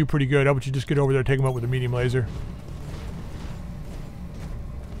nailed you pretty good. How about you just get over there and take him out with a medium laser?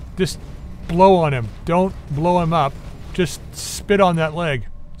 Just blow on him. Don't blow him up. Just spit on that leg.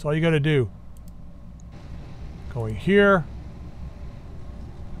 That's all you gotta do. Going here.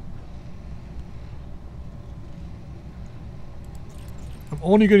 I'm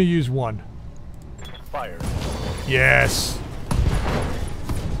only gonna use one. Fire. Yes!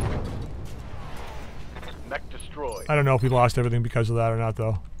 Mech destroyed. I don't know if we lost everything because of that or not,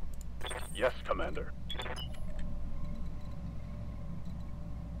 though. Yes, Commander.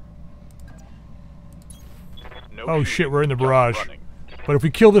 No Oh shooting, shit, we're in the just barrage. running. But if we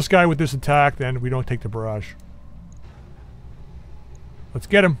kill this guy with this attack, then we don't take the barrage. Let's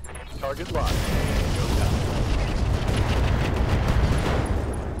get him. Target locked. Go down.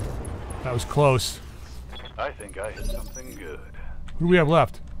 That was close. I think I hit something good. Who do we have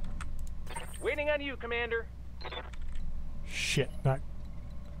left? Waiting on you, Commander. Shit, not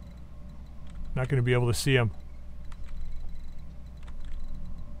going to be able to see him.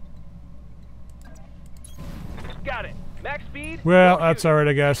 Got it. Max speed. Well, Don't that's shoot. alright,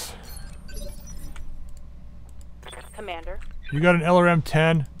 I guess. Commander. You got an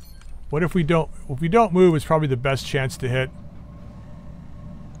LRM-10. What if we don't? If we don't move, it's probably the best chance to hit.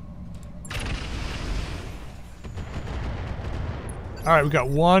 Alright, we got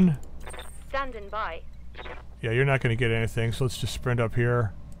one. Standing by. Yeah, you're not going to get anything, so let's just sprint up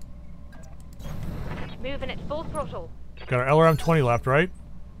here. Moving at full throttle. Got our LRM-20 left, right?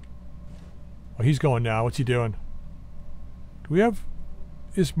 Oh, he's going now. What's he doing? Do we have...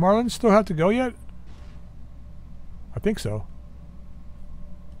 Is Marlin still have to go yet? I think so.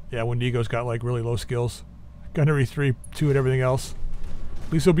 Yeah, Wendigo's got like really low skills. Gunnery 3, 2 and everything else.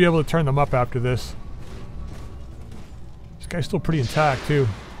 At least he'll be able to turn them up after this. This guy's still pretty intact too.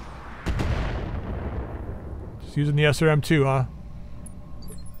 Just using the SRM-2, huh?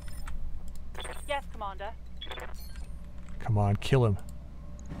 Yes, Commander. Come on, kill him.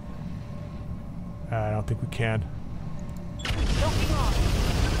 I don't think we can. Don't be wrong.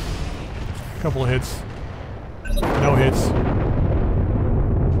 Couple of hits. No hits.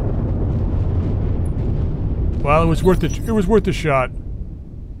 Well, it was worth it. It was worth the shot.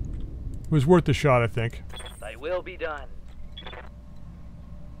 It was worth the shot, I think. Thy will be done.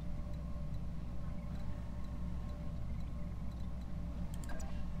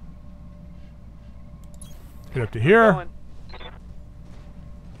 Get up to here. Going.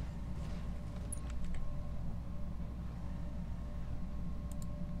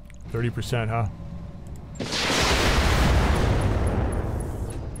 %, huh?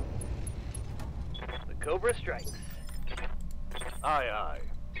 The Cobra strikes. Aye, aye.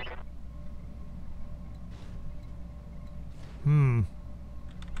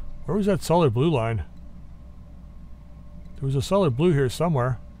 Where was that solid blue line? There was a solid blue here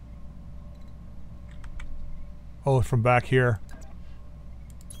somewhere. Oh, from back here.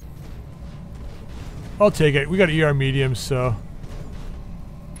 I'll take it. We got ER mediums, so...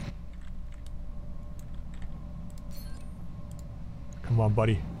 Come on,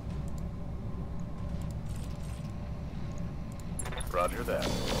 buddy. Roger that.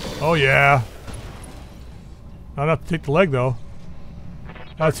 Oh, yeah. Not enough to take the leg, though.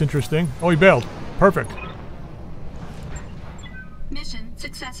 That's interesting. Oh, he bailed. Perfect. Mission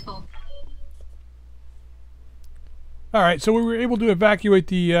successful. Alright, so we were able to evacuate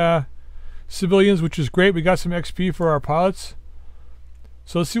the civilians, which is great. We got some XP for our pilots.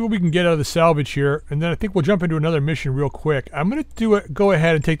 So let's see what we can get out of the salvage here. And then I think we'll jump into another mission real quick. I'm going to go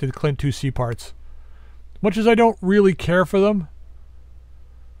ahead and take the Clint 2C parts. Much as I don't really care for them.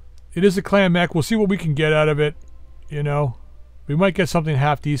 It is a clan mech. We'll see what we can get out of it. You know. We might get something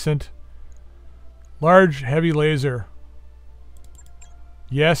half decent. Large, heavy laser.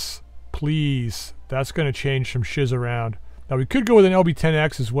 Yes, please. That's going to change some shiz around. Now we could go with an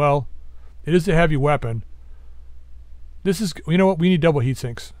LB-10X as well. It is a heavy weapon. This is, you know what, we need double heat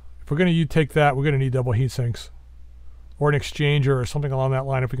sinks. If we're going to take that, we're going to need double heat sinks. Or an exchanger or something along that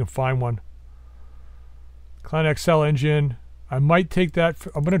line if we can find one. Clan XL engine. I might take that.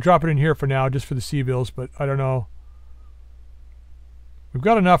 I'm going to drop it in here for now just for the C-bills, but I don't know. We've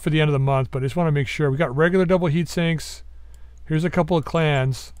got enough for the end of the month, but I just want to make sure. We got regular double heat sinks. Here's a couple of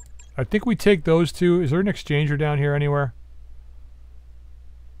clans. I think we take those two. Is there an exchanger down here anywhere?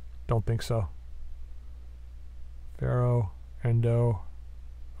 Don't think so. Pharaoh, Endo,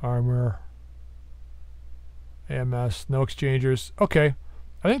 Armor, AMS, no exchangers. Okay.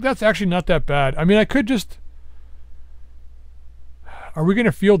 I think that's actually not that bad. I mean, I could just... Are we going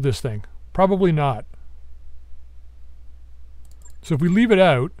to field this thing? Probably not. So if we leave it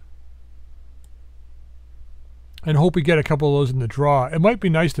out and hope we get a couple of those in the draw, it might be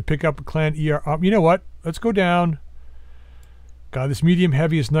nice to pick up a clan ER. You know what? Let's go down. God, this medium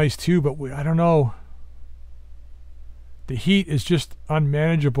heavy is nice too, but I don't know. The heat is just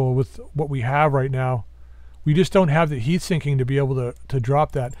unmanageable with what we have right now. We just don't have the heat sinking to be able to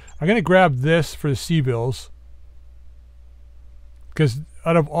drop that. I'm going to grab this for the C-bills. Because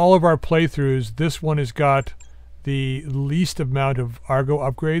out of all of our playthroughs, this one has got the least amount of Argo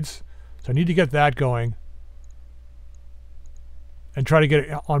upgrades. So I need to get that going. And try to get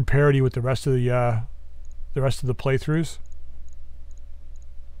it on parity with the rest of the playthroughs.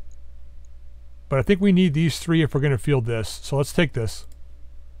 But I think we need these three if we're going to field this. So let's take this.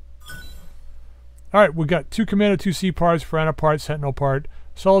 Alright, we got 2 Commando 2C parts, Piranha part, Sentinel part,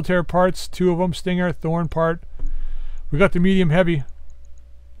 Solitaire parts, 2 of them, Stinger, Thorn part. We got the medium heavy.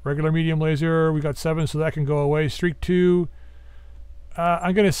 Regular medium laser, we got 7, so that can go away. Streak 2,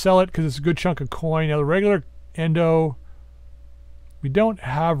 I'm going to sell it because it's a good chunk of coin. Now the regular endo, we don't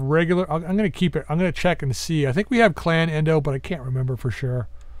have regular, I'm going to keep it. I'm going to check and see. I think we have clan endo, but I can't remember for sure.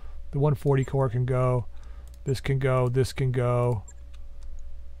 The 140 core can go. This can go. This can go.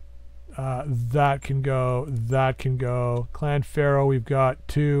 That can go. That can go. Clan Pharaoh, we've got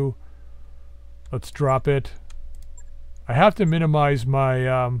 2. Let's drop it. I have to minimize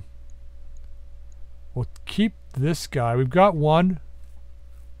my, we'll keep this guy. We've got 1.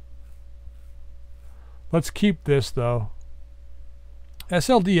 Let's keep this though.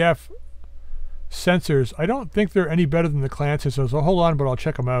 SLDF sensors, I don't think they're any better than the clan sensors, so hold on, but I'll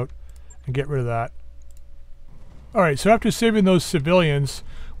check them out and get rid of that. Alright, so after saving those civilians,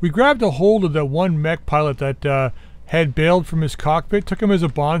 we grabbed a hold of the one mech pilot that had bailed from his cockpit, took him as a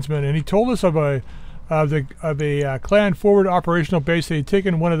bondsman, and he told us of a clan forward operational base that he'd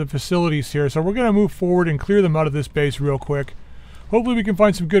taken one of the facilities here. So we're going to move forward and clear them out of this base real quick. Hopefully we can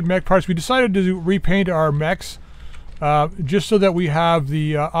find some good mech parts. We decided to repaint our mechs just so that we have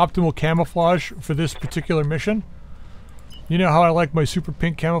the optimal camouflage for this particular mission. You know how I like my super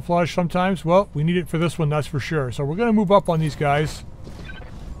pink camouflage sometimes? Well, we need it for this one, that's for sure. So we're going to move up on these guys.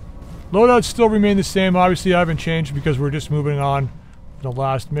 Loadouts still remain the same. Obviously I haven't changed because we're just moving on to the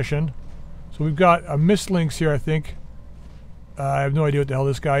last mission. So we've got a Mislinks here, I think. I have no idea what the hell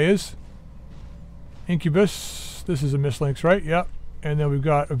this guy is. Incubus. This is a Mislinks, right? Yep. And then we've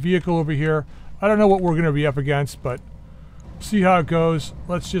got a vehicle over here. I don't know what we're going to be up against, but see how it goes.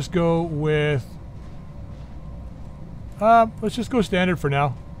 Let's just go with... let's just go standard for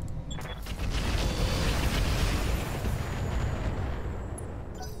now.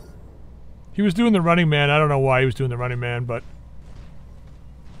 He was doing the running man. I don't know why he was doing the running man, but...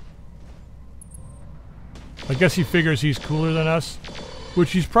 I guess he figures he's cooler than us,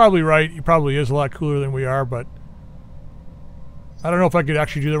 which he's probably right. He probably is a lot cooler than we are, but I don't know if I could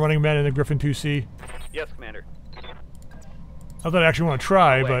actually do the running man in the Griffin 2C. Yes, Commander. Not that I actually want to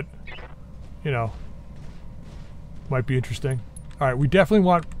try, but, you know, might be interesting. Alright, we definitely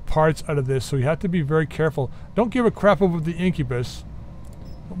want parts out of this, so we have to be very careful. Don't give a crap over the Incubus.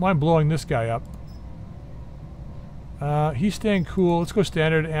 Don't mind blowing this guy up. He's staying cool. Let's go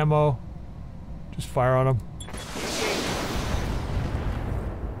standard ammo. Just fire on him.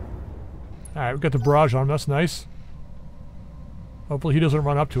 Alright, we've got the barrage on him. That's nice. Hopefully he doesn't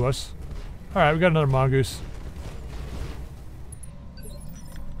run up to us. Alright, we got another mongoose.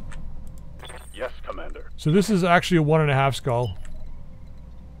 Yes, Commander. So this is actually a 1.5 skull.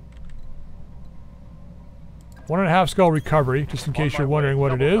 1.5 skull recovery, just in case you're wondering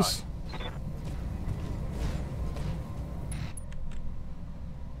what it is.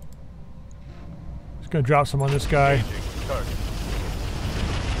 Just gonna drop some on this guy.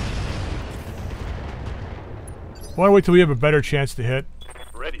 I want to wait till we have a better chance to hit.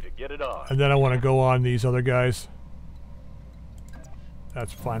 Ready to get it on. And then I want to go on these other guys.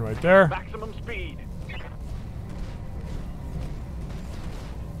 That's fine right there. Maximum speed.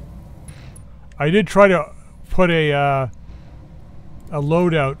 I did try to put a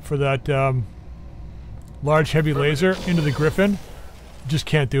loadout for that large heavy laser into the Griffin. Just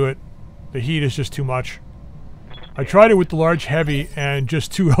can't do it. The heat is just too much. I tried it with the large heavy and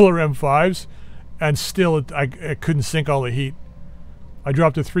just 2 LRM-5s, and still I couldn't sink all the heat. I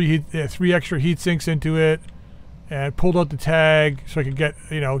dropped the 3 extra heat sinks into it and pulled out the tag so I could get,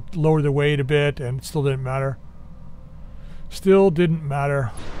 you know, lower the weight a bit, and it still didn't matter. Still didn't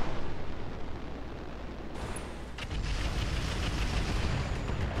matter.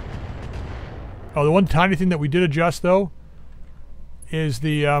 Oh, the one tiny thing that we did adjust though is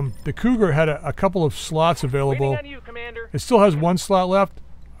the Cougar had a couple of slots available. Waiting on you, Commander. It still has 1 slot left.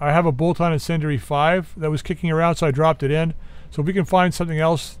 I have a bolt-on incendiary 5 that was kicking around, so I dropped it in. So if we can find something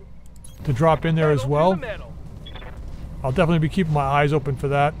else to drop in there as well, I'll definitely be keeping my eyes open for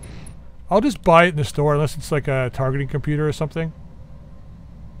that. I'll just buy it in the store unless it's like a targeting computer or something.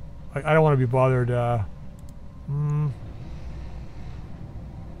 I don't want to be bothered.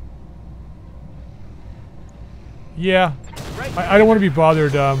 Yeah, I don't want to be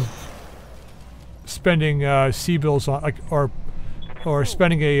bothered spending C-bills on, like, or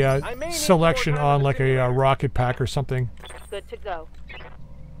spending a selection on like a rocket pack or something. Good to go.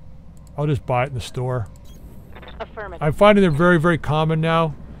 I'll just buy it in the store. Affirmative. I'm finding they're very, very common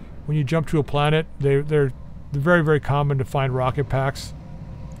now. When you jump to a planet, they're very, very common to find rocket packs.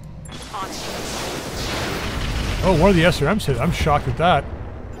 Oh, one of the SRMs hit. I'm shocked at that.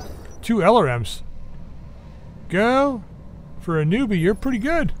 2 LRMs. Go. For a newbie, you're pretty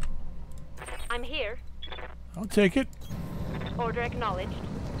good. I'm here. I'll take it. Order acknowledged.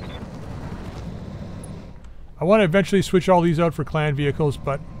 I want to eventually switch all these out for clan vehicles,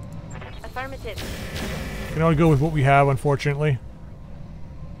 but Affirmative. I can only go with what we have, unfortunately.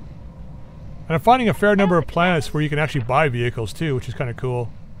 And I'm finding a fair number of planets where you can actually buy vehicles too, which is kind of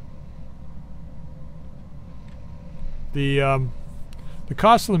cool. The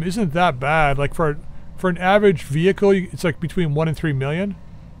cost of them isn't that bad. Like for an average vehicle, it's like between 1 and 3 million.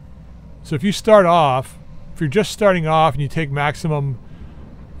 So if you start off, if you're just starting off and you take maximum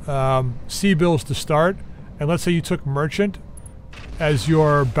C-bills to start, and let's say you took merchant as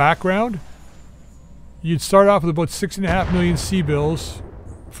your background, you'd start off with about 6.5 million C-bills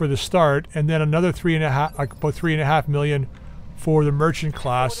for the start, and then another 3.5, like about 3.5 million for the merchant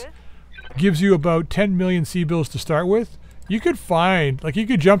class. Gives you about 10 million C-bills to start with. You could find, like you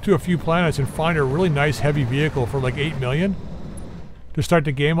could jump to a few planets and find a really nice heavy vehicle for like 8 million to start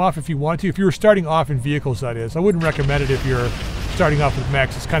the game off if you want to. If you were starting off in vehicles, that is. I wouldn't recommend it if you're starting off with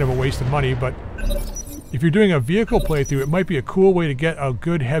mechs. It's kind of a waste of money, but if you're doing a vehicle playthrough, it might be a cool way to get a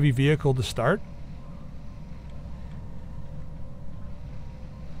good heavy vehicle to start.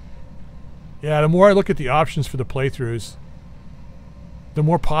 Yeah, the more I look at the options for the playthroughs, the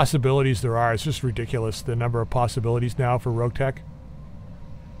more possibilities there are. It's just ridiculous, the number of possibilities now for Roguetech.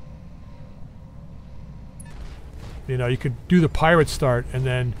 You know, you could do the pirate start and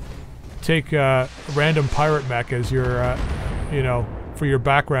then take a random pirate mech as your, you know, for your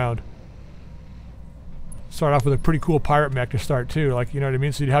background. Start off with a pretty cool pirate mech to start too, like, you know what I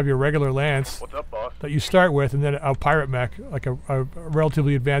mean? So you'd have your regular lance What's up, boss? that you start with, and then a pirate mech, like a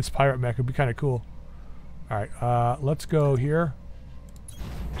relatively advanced pirate mech would be kind of cool. Alright, let's go here.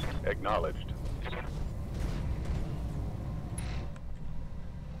 Acknowledged.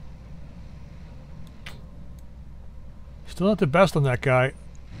 Still not the best on that guy.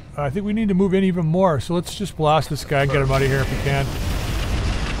 I think we need to move in even more, so let's just blast this guy and get him out of here if we can.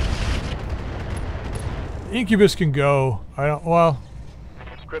 Incubus can go. I don't, well,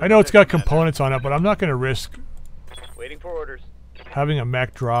 I know it's got components on it, but I'm not going to risk Waiting for orders. having a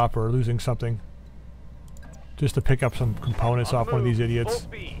mech drop or losing something just to pick up some components off one of these Full idiots.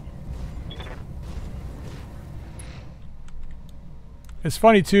 speed. It's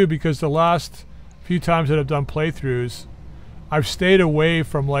funny too, because the last few times that I've done playthroughs, I've stayed away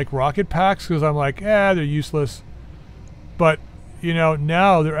from like rocket packs because I'm like, they're useless. But, you know,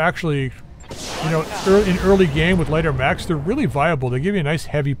 now they're actually, you know, in early game with lighter mechs, they're really viable. They give you a nice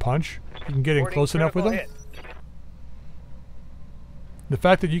heavy punch. You can get in close enough with them. Hit. The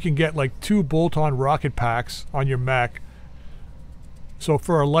fact that you can get like 2 bolt-on rocket packs on your mech. So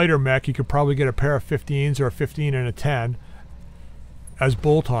for a lighter mech, you could probably get a pair of 15s or a 15 and a 10 as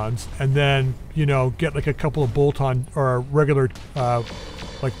bolt-ons, and then, you know, get like a couple of bolt-on or a regular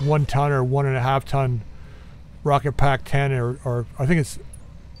like 1 ton or 1.5 ton rocket pack 10, or I think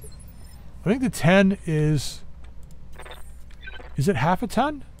the 10 is it half a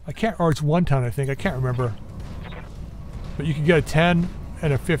ton? I can't, or it's 1 ton, I think. I can't remember. But you can get a 10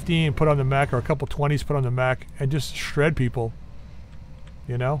 and a 15 put on the mech, or a couple 20s put on the mech, and just shred people.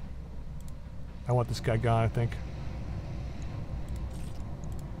 You know? I want this guy gone, I think.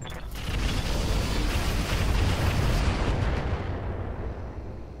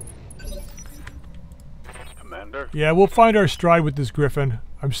 Commander? Yeah, we'll find our stride with this Griffin.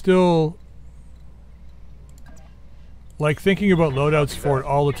 I'm still like thinking about loadouts for it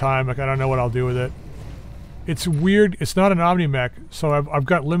all the time. Like, I don't know what I'll do with it. It's weird. It's not an Omni-Mech, so I've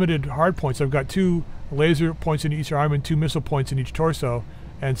got limited hard points. I've got 2 laser points in each arm and 2 missile points in each torso,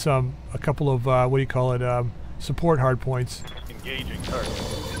 and a couple of what do you call it? Support hard points. Engaging target.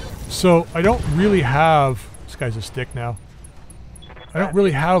 So I don't really have. This guy's a stick now. I don't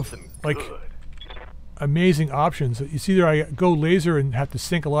really have like Good. amazing options. It's either I go laser and have to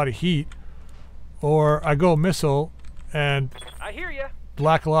sink a lot of heat, or I go missile and I hear ya.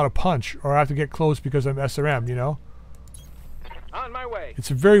 lack a lot of punch, or I have to get close because I'm SRM, you know? On my way.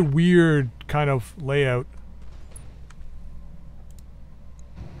 It's a very weird kind of layout.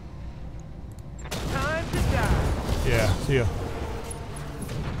 Time to die. Yeah, see ya.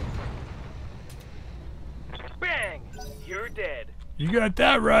 Bang! You're dead. You got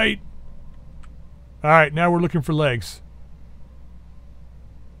that right! Alright, now we're looking for legs.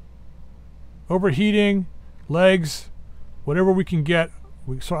 Overheating, legs, whatever we can get.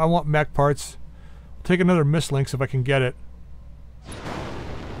 So I want mech parts. I'll take another mislinks if I can get it.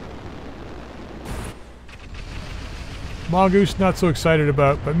 Mongoose, not so excited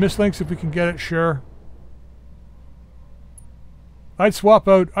about, but mislinks if we can get it, sure. I would swap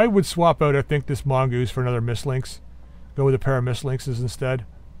out, I think, this Mongoose for another mislinks. Go with a pair of mislinkses instead.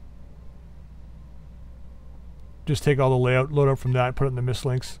 Just take all the load out from that and put it in the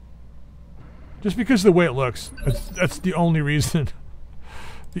mislinks. Just because of the way it looks. That's the only reason.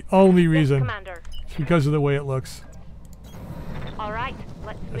 The only Yes, reason. Commander. It's because of the way it looks. All right,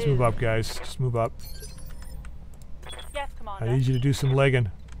 Let's move up, guys. Just move up. Yes, I Commander. need you to do some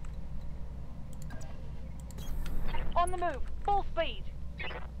legging. On the move. Full speed.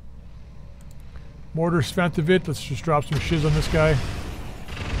 Mortar Svantovit. Let's just drop some shiz on this guy.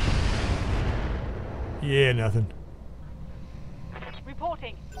 Yeah, nothing.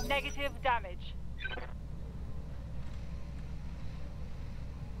 Reporting negative damage.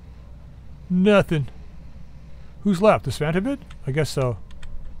 Nothing. Who's left? The Svantovit? I guess so.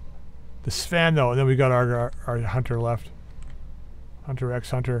 The Svan, though. And then we got our Hunter left. Hunter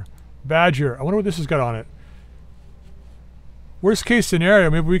X Hunter. Badger. I wonder what this has got on it. Worst case scenario,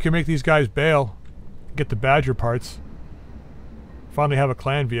 maybe we can make these guys bail. Get the Badger parts. Finally have a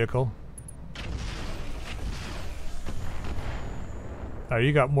clan vehicle.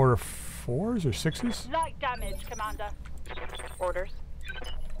 You got mortar 4s or 6s? Light damage, Commander. Orders.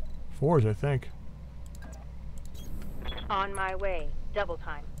 4s, I think. On my way. Double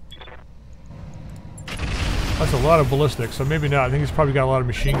time. That's a lot of ballistics, so maybe not. I think he's probably got a lot of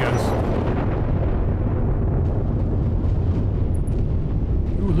machine guns.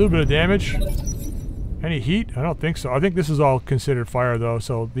 Ooh, a little bit of damage. Any heat? I don't think so. I think this is all considered fire, though,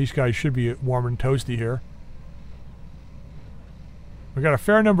 so these guys should be warm and toasty here. We got a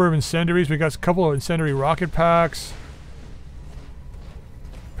fair number of incendiaries. We got a couple of incendiary rocket packs.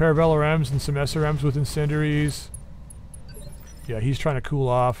 A pair of LRMs and some SRMs with incendiaries. Yeah, he's trying to cool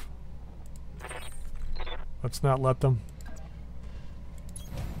off. Let's not let them.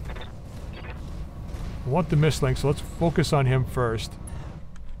 I want the mistlink, so let's focus on him first.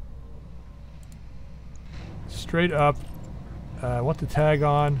 Straight up. I want the tag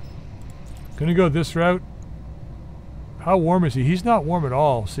on. Gonna go this route. How warm is he? He's not warm at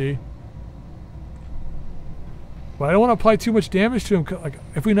all, see? But I don't want to apply too much damage to him. Like,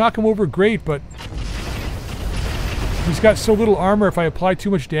 if we knock him over, great, but he's got so little armor. If I apply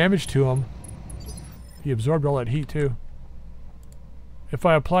too much damage to him, he absorbed all that heat too. If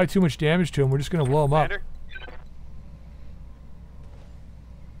I apply too much damage to him, we're just going to blow him up. Commander?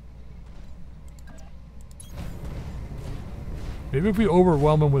 Maybe if we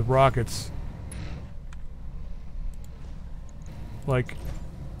overwhelm him with rockets. Like,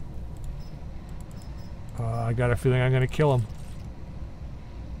 I got a feeling I'm going to kill him.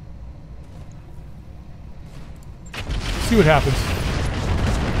 See what happens.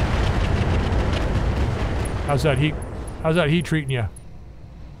 How's that heat? How's that heat treating you?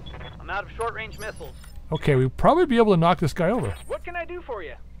 I'm out of short-range missiles. Okay, we'll probably be able to knock this guy over. What can I do for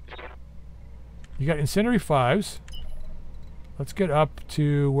you? You got incendiary 5s. Let's get up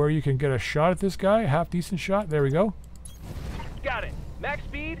to where you can get a shot at this guy. Half decent shot. There we go. Got it. Max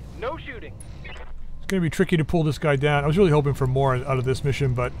speed, no shooting. It's going to be tricky to pull this guy down. I was really hoping for more out of this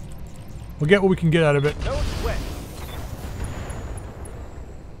mission, but we'll get what we can get out of it. No sweat.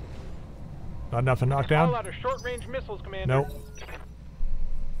 Not enough to knock All down? out of short-range missiles, Commander. Nope.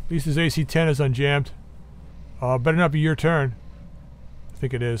 At least his AC-10 is unjammed. Better not be your turn. I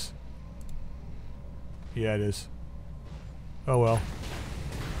think it is. Yeah, it is. Oh well.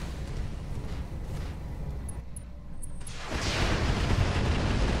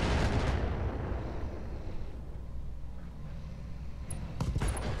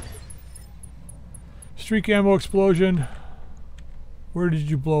 Streak ammo explosion. Where did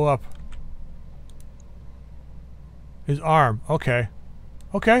you blow up? His arm. Okay.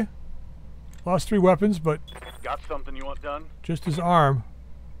 Okay. Lost 3 weapons, but Got something you want done? just his arm.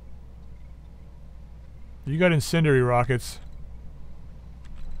 You got incendiary rockets.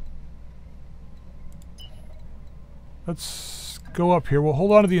 Let's go up here. We'll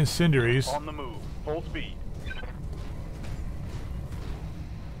hold on to the incendiaries. On the move. Full speed.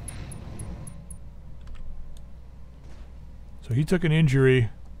 So he took an injury.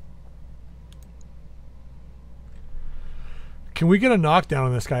 Can we get a knockdown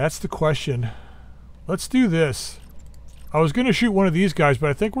on this guy? That's the question. Let's do this. I was going to shoot one of these guys, but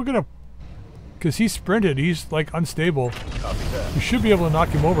I think we're going to... Because he sprinted. He's, like, unstable. Copy that. We should be able to knock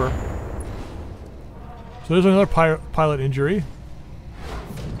him over. So there's another pilot injury.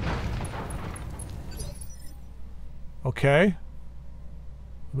 Okay.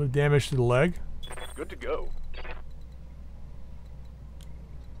 A little damage to the leg. Good to go.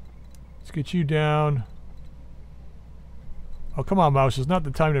 Let's get you down. Oh, come on, mouse. It's not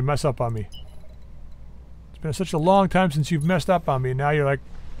the time to mess up on me. It's been such a long time since you've messed up on me. Now you're, like,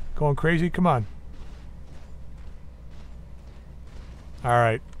 going crazy. Come on.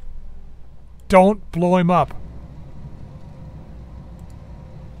 Alright. Don't blow him up.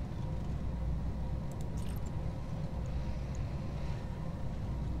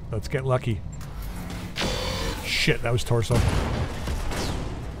 Let's get lucky. Shit, that was torso.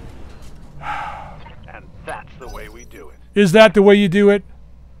 And that's the way we do it. Is that the way you do it?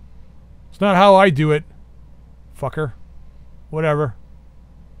 It's not how I do it. Fucker. Whatever.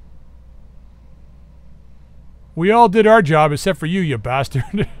 We all did our job except for you, you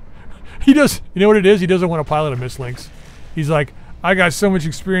bastard. He does, you know what it is? He doesn't want to pilot a mislinks. He's like, I got so much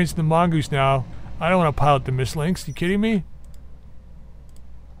experience in the mongoose now. I don't want to pilot the mislinks. You kidding me?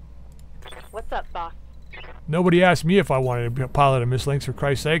 What's up, boss? Nobody asked me if I wanted to pilot a mislinks, for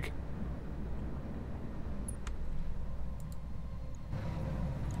Christ's sake.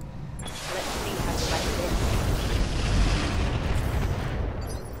 Let's see how you like this.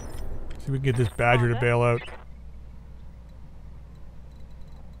 See if we can get this badger to bail out.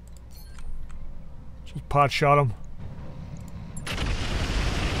 Just pot shot him.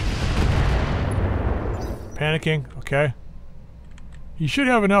 Panicking, okay. He should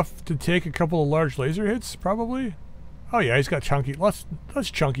have enough to take a couple of large laser hits, probably. Oh yeah, he's got chunky,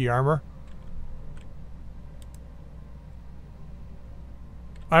 that's chunky armor.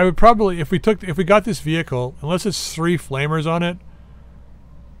 I would probably, if we got this vehicle, unless it's 3 flamers on it.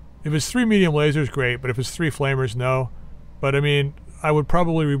 If it's 3 medium lasers, great, but if it's 3 flamers, no. But I mean, I would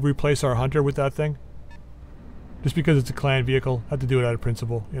probably replace our hunter with that thing. Just because it's a clan vehicle. I have to do it out of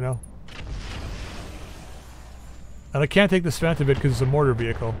principle, you know? And I can't take the Sven of it because it's a mortar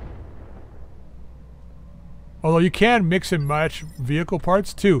vehicle. Although you can mix and match vehicle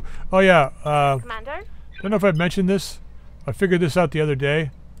parts too. Oh yeah, Commander? I don't know if I've mentioned this. I figured this out the other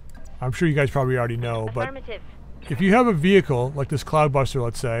day. I'm sure you guys probably already know, but Affirmative. if you have a vehicle, like this Cloudbuster,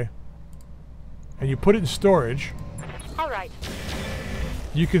 let's say, and you put it in storage, All right.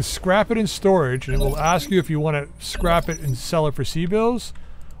 you can scrap it in storage, and it will ask you if you want to scrap it and sell it for C-bills,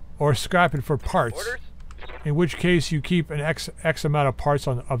 or scrap it for parts. Orders? In which case, you keep an X amount of parts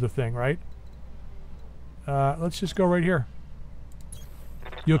of the thing, right? Let's just go right here.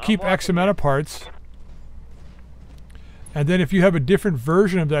 You'll keep X amount of parts. And then if you have a different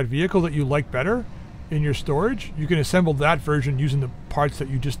version of that vehicle that you like better in your storage, you can assemble that version using the parts that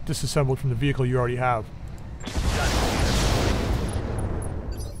you just disassembled from the vehicle you already have.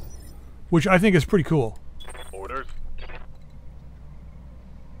 Which I think is pretty cool. Orders?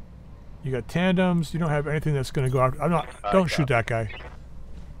 You got tandems. You don't have anything that's going to go out. Don't shoot that guy.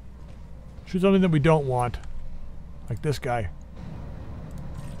 Shoot something that we don't want. Like this guy.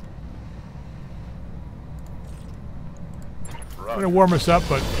 I'm going to warm us up,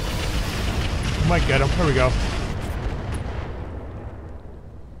 but we might get him. There we go.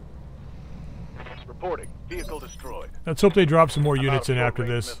 Reporting. Vehicle destroyed. Let's hope they drop some more I'm units out in of after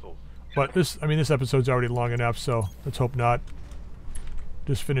short-range this. missiles. But this episode's already long enough, so let's hope not.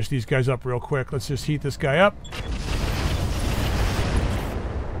 Just finish these guys up real quick. Let's just heat this guy up.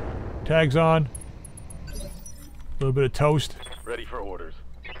 Tags on. A little bit of toast. Ready for orders.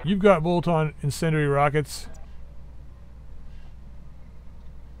 You've got bolt-on incendiary rockets.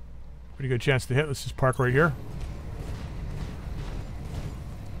 Pretty good chance to hit. Let's just park right here.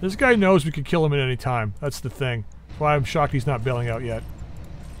 This guy knows we could kill him at any time. That's the thing. That's why I'm shocked he's not bailing out yet.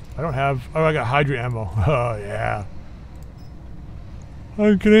 I don't have... Oh, I got Hydra ammo. Oh, yeah.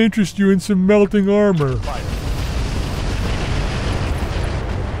 Can I interest you in some melting armor?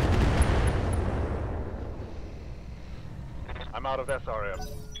 I'm out of SRM.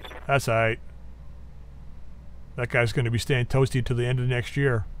 That's alright. That guy's going to be staying toasty till the end of next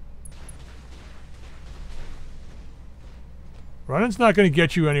year. Running's not going to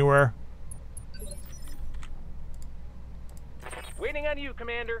get you anywhere. Waiting on you,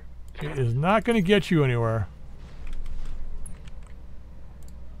 Commander. It is not going to get you anywhere.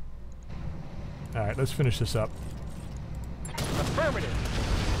 Alright, let's finish this up. Affirmative.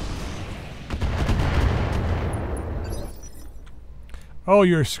 Oh,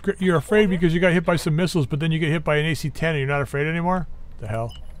 you're afraid because you got hit by some missiles, but then you get hit by an AC-10 and you're not afraid anymore? The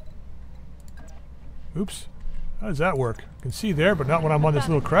hell? Oops. How does that work? I can see there, but not when I'm on this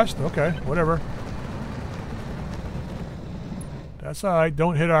little crest. Okay, whatever. That's alright.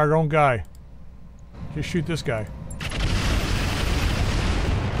 Don't hit our own guy. Just shoot this guy.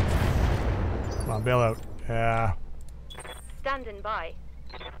 Come on, bail out. Yeah. Standing by.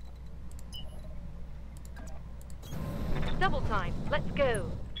 Double time. Let's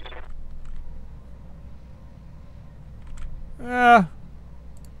go.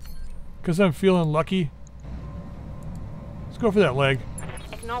 Because I'm feeling lucky. Let's go for that leg.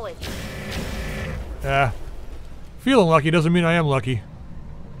 Acknowledge. Yeah. Feeling lucky doesn't mean I am lucky.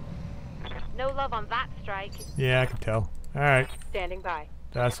 No love on that strike. Yeah, I can tell. Alright. Standing by.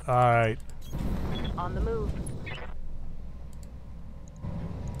 That's alright. On the move.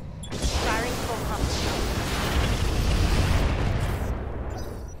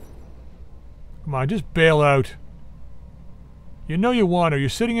 Come on, just bail out. You know you want to. You're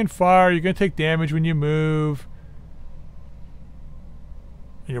sitting in fire. You're going to take damage when you move.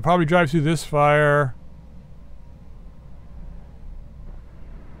 And you'll probably drive through this fire.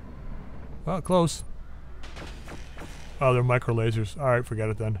 Oh, close. Oh, they're micro lasers. Alright, forget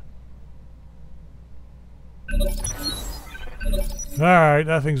it then. Alright,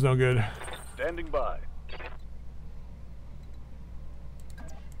 that thing's no good. Standing by.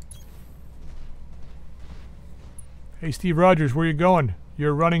 Hey, Steve Rogers, where you going?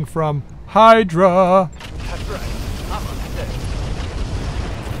 You're running from Hydra. That's right. I'm on set.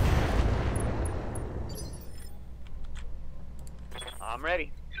 I'm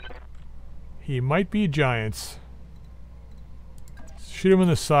ready. He might be giants. Shoot him in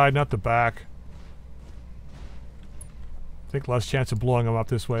the side, not the back. I think less chance of blowing him up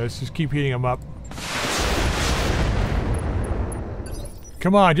this way. Let's just keep heating him up.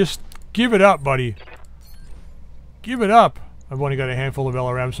 Come on, just give it up, buddy. Give it up! I've only got a handful of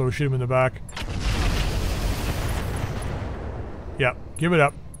LRM, so we'll shoot him in the back. Yep, give it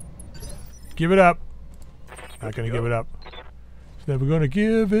up. Give it up. Not gonna give it up. He's never gonna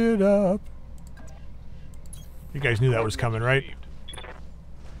give it up. You guys knew that was coming, right?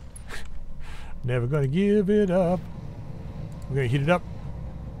 Never gonna give it up. We're gonna heat it up.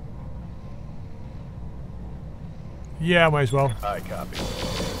 Yeah, might as well. I copy.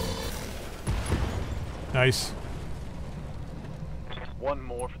 Nice. One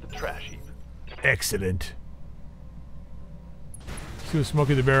more for the trash heap. Excellent. See what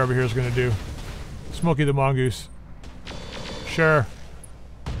Smokey the Bear over here is gonna do. Smokey the Mongoose. Sure.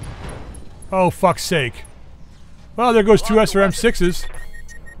 Oh, fuck's sake. Well, there goes two SRM-6s.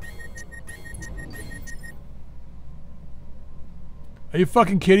 Are you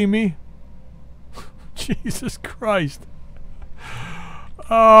fucking kidding me? Jesus Christ.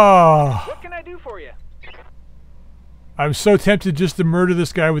 Oh. What can I do for you? I'm so tempted just to murder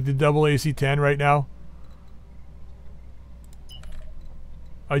this guy with the double AC-10 right now.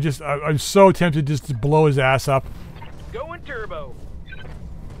 I'm so tempted just to blow his ass up. Going turbo.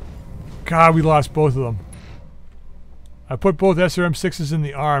 God, we lost both of them. I put both SRM-6s in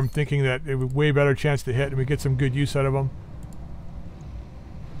the arm thinking that it would way better chance to hit and we get some good use out of them.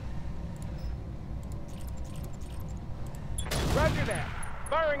 Roger that.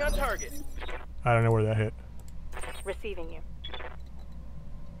 Firing on target. I don't know where that hit. Receiving you.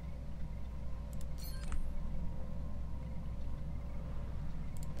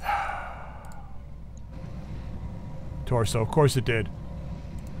 Torso, of course it did.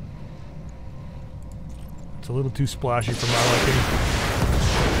 It's a little too splashy for my liking.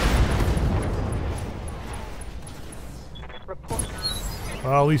 Report.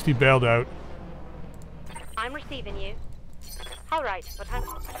 Well, at least he bailed out. I'm receiving you. All right, what time?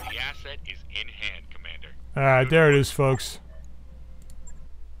 The asset is in hand, Commander. Alright, there it is, folks.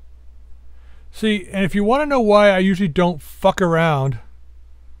 See, and if you want to know why I usually don't fuck around,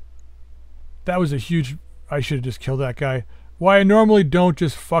 that was a huge... I should have just killed that guy. Why I normally don't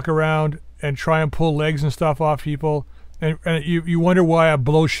just fuck around and try and pull legs and stuff off people, and you wonder why I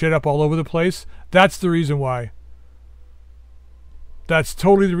blow shit up all over the place, that's the reason why. That's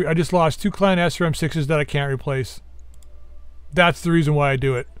totally the I just lost 2 Clan SRM-6s that I can't replace. That's the reason why I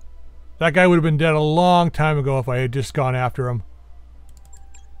do it. That guy would have been dead a long time ago if I had just gone after him.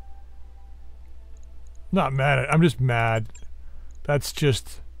 Not mad at it. I'm just mad. That's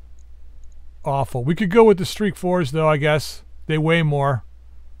just awful. We could go with the Streak 4s though, I guess. They weigh more.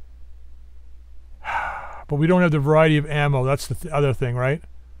 But we don't have the variety of ammo. That's the other thing, right?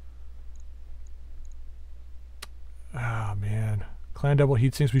 Ah, man. Clan double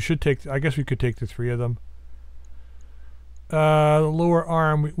heat sinks. We should take... I guess we could take the 3 of them. The lower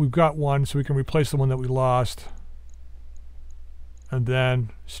arm, we've got one, so we can replace the one that we lost. And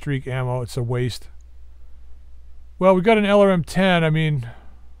then Streak ammo, it's a waste. Well, we got an LRM-10, I mean...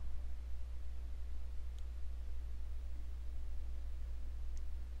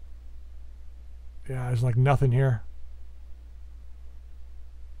 Yeah, there's like nothing here.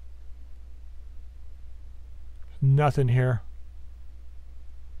 Nothing here.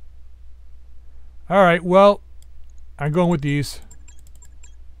 Alright, well... I'm going with these.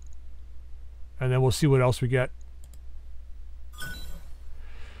 And then we'll see what else we get.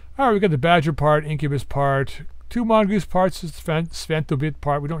 Alright, we got the Badger part, Incubus part, 2 Mongoose parts, Sventobit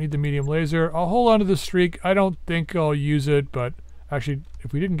part. We don't need the medium laser. I'll hold on to the Streak. I don't think I'll use it, but actually,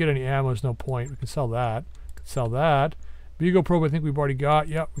 if we didn't get any ammo, there's no point. We can sell that. We can sell that. Beagle Probe, I think we've already got.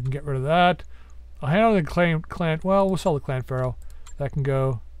 Yep, we can get rid of that. I'll handle the clan. Well, we'll sell the Clan Pharaoh. That can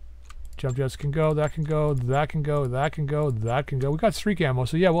go. Jump jets can go, that can go, that can go, that can go, that can go. We got Streak ammo,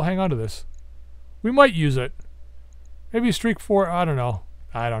 so yeah, we'll hang on to this. We might use it. Maybe streak 4. I don't know.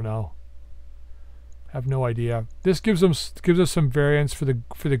 I don't know. Have no idea. This gives us some variance for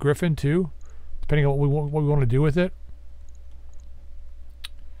the Griffin too, depending on what we want to do with it.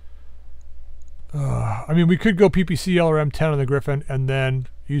 I mean, we could go PPC LRM 10 on the Griffin and then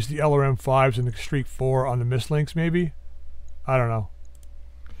use the LRM 5s and the streak 4 on the Mistlinks maybe. I don't know.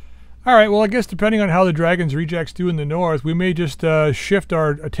 All right, well, I guess depending on how the Dragon's rejects do in the north, we may just shift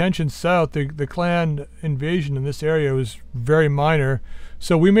our attention south. The clan invasion in this area was very minor,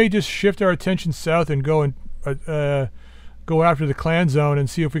 so we may just shift our attention south and go after the clan zone and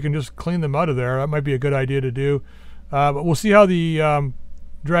see if we can just clean them out of there. That might be a good idea to do. But we'll see how the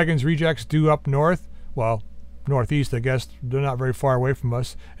Dragon's rejects do up north. Well, northeast, I guess. They're not very far away from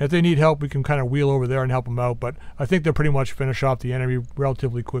us. And if they need help, we can kind of wheel over there and help them out. But I think they'll pretty much finish off the enemy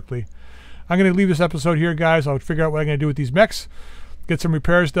relatively quickly. I'm going to leave this episode here, guys. I'll figure out what I'm going to do with these mechs, get some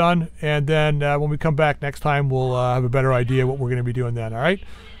repairs done, and then when we come back next time, we'll have a better idea what we're going to be doing then, all right?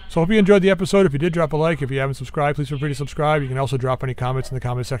 So I hope you enjoyed the episode. If you did, drop a like. If you haven't subscribed, please feel free to subscribe. You can also drop any comments in the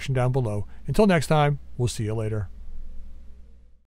comment section down below. Until next time, we'll see you later.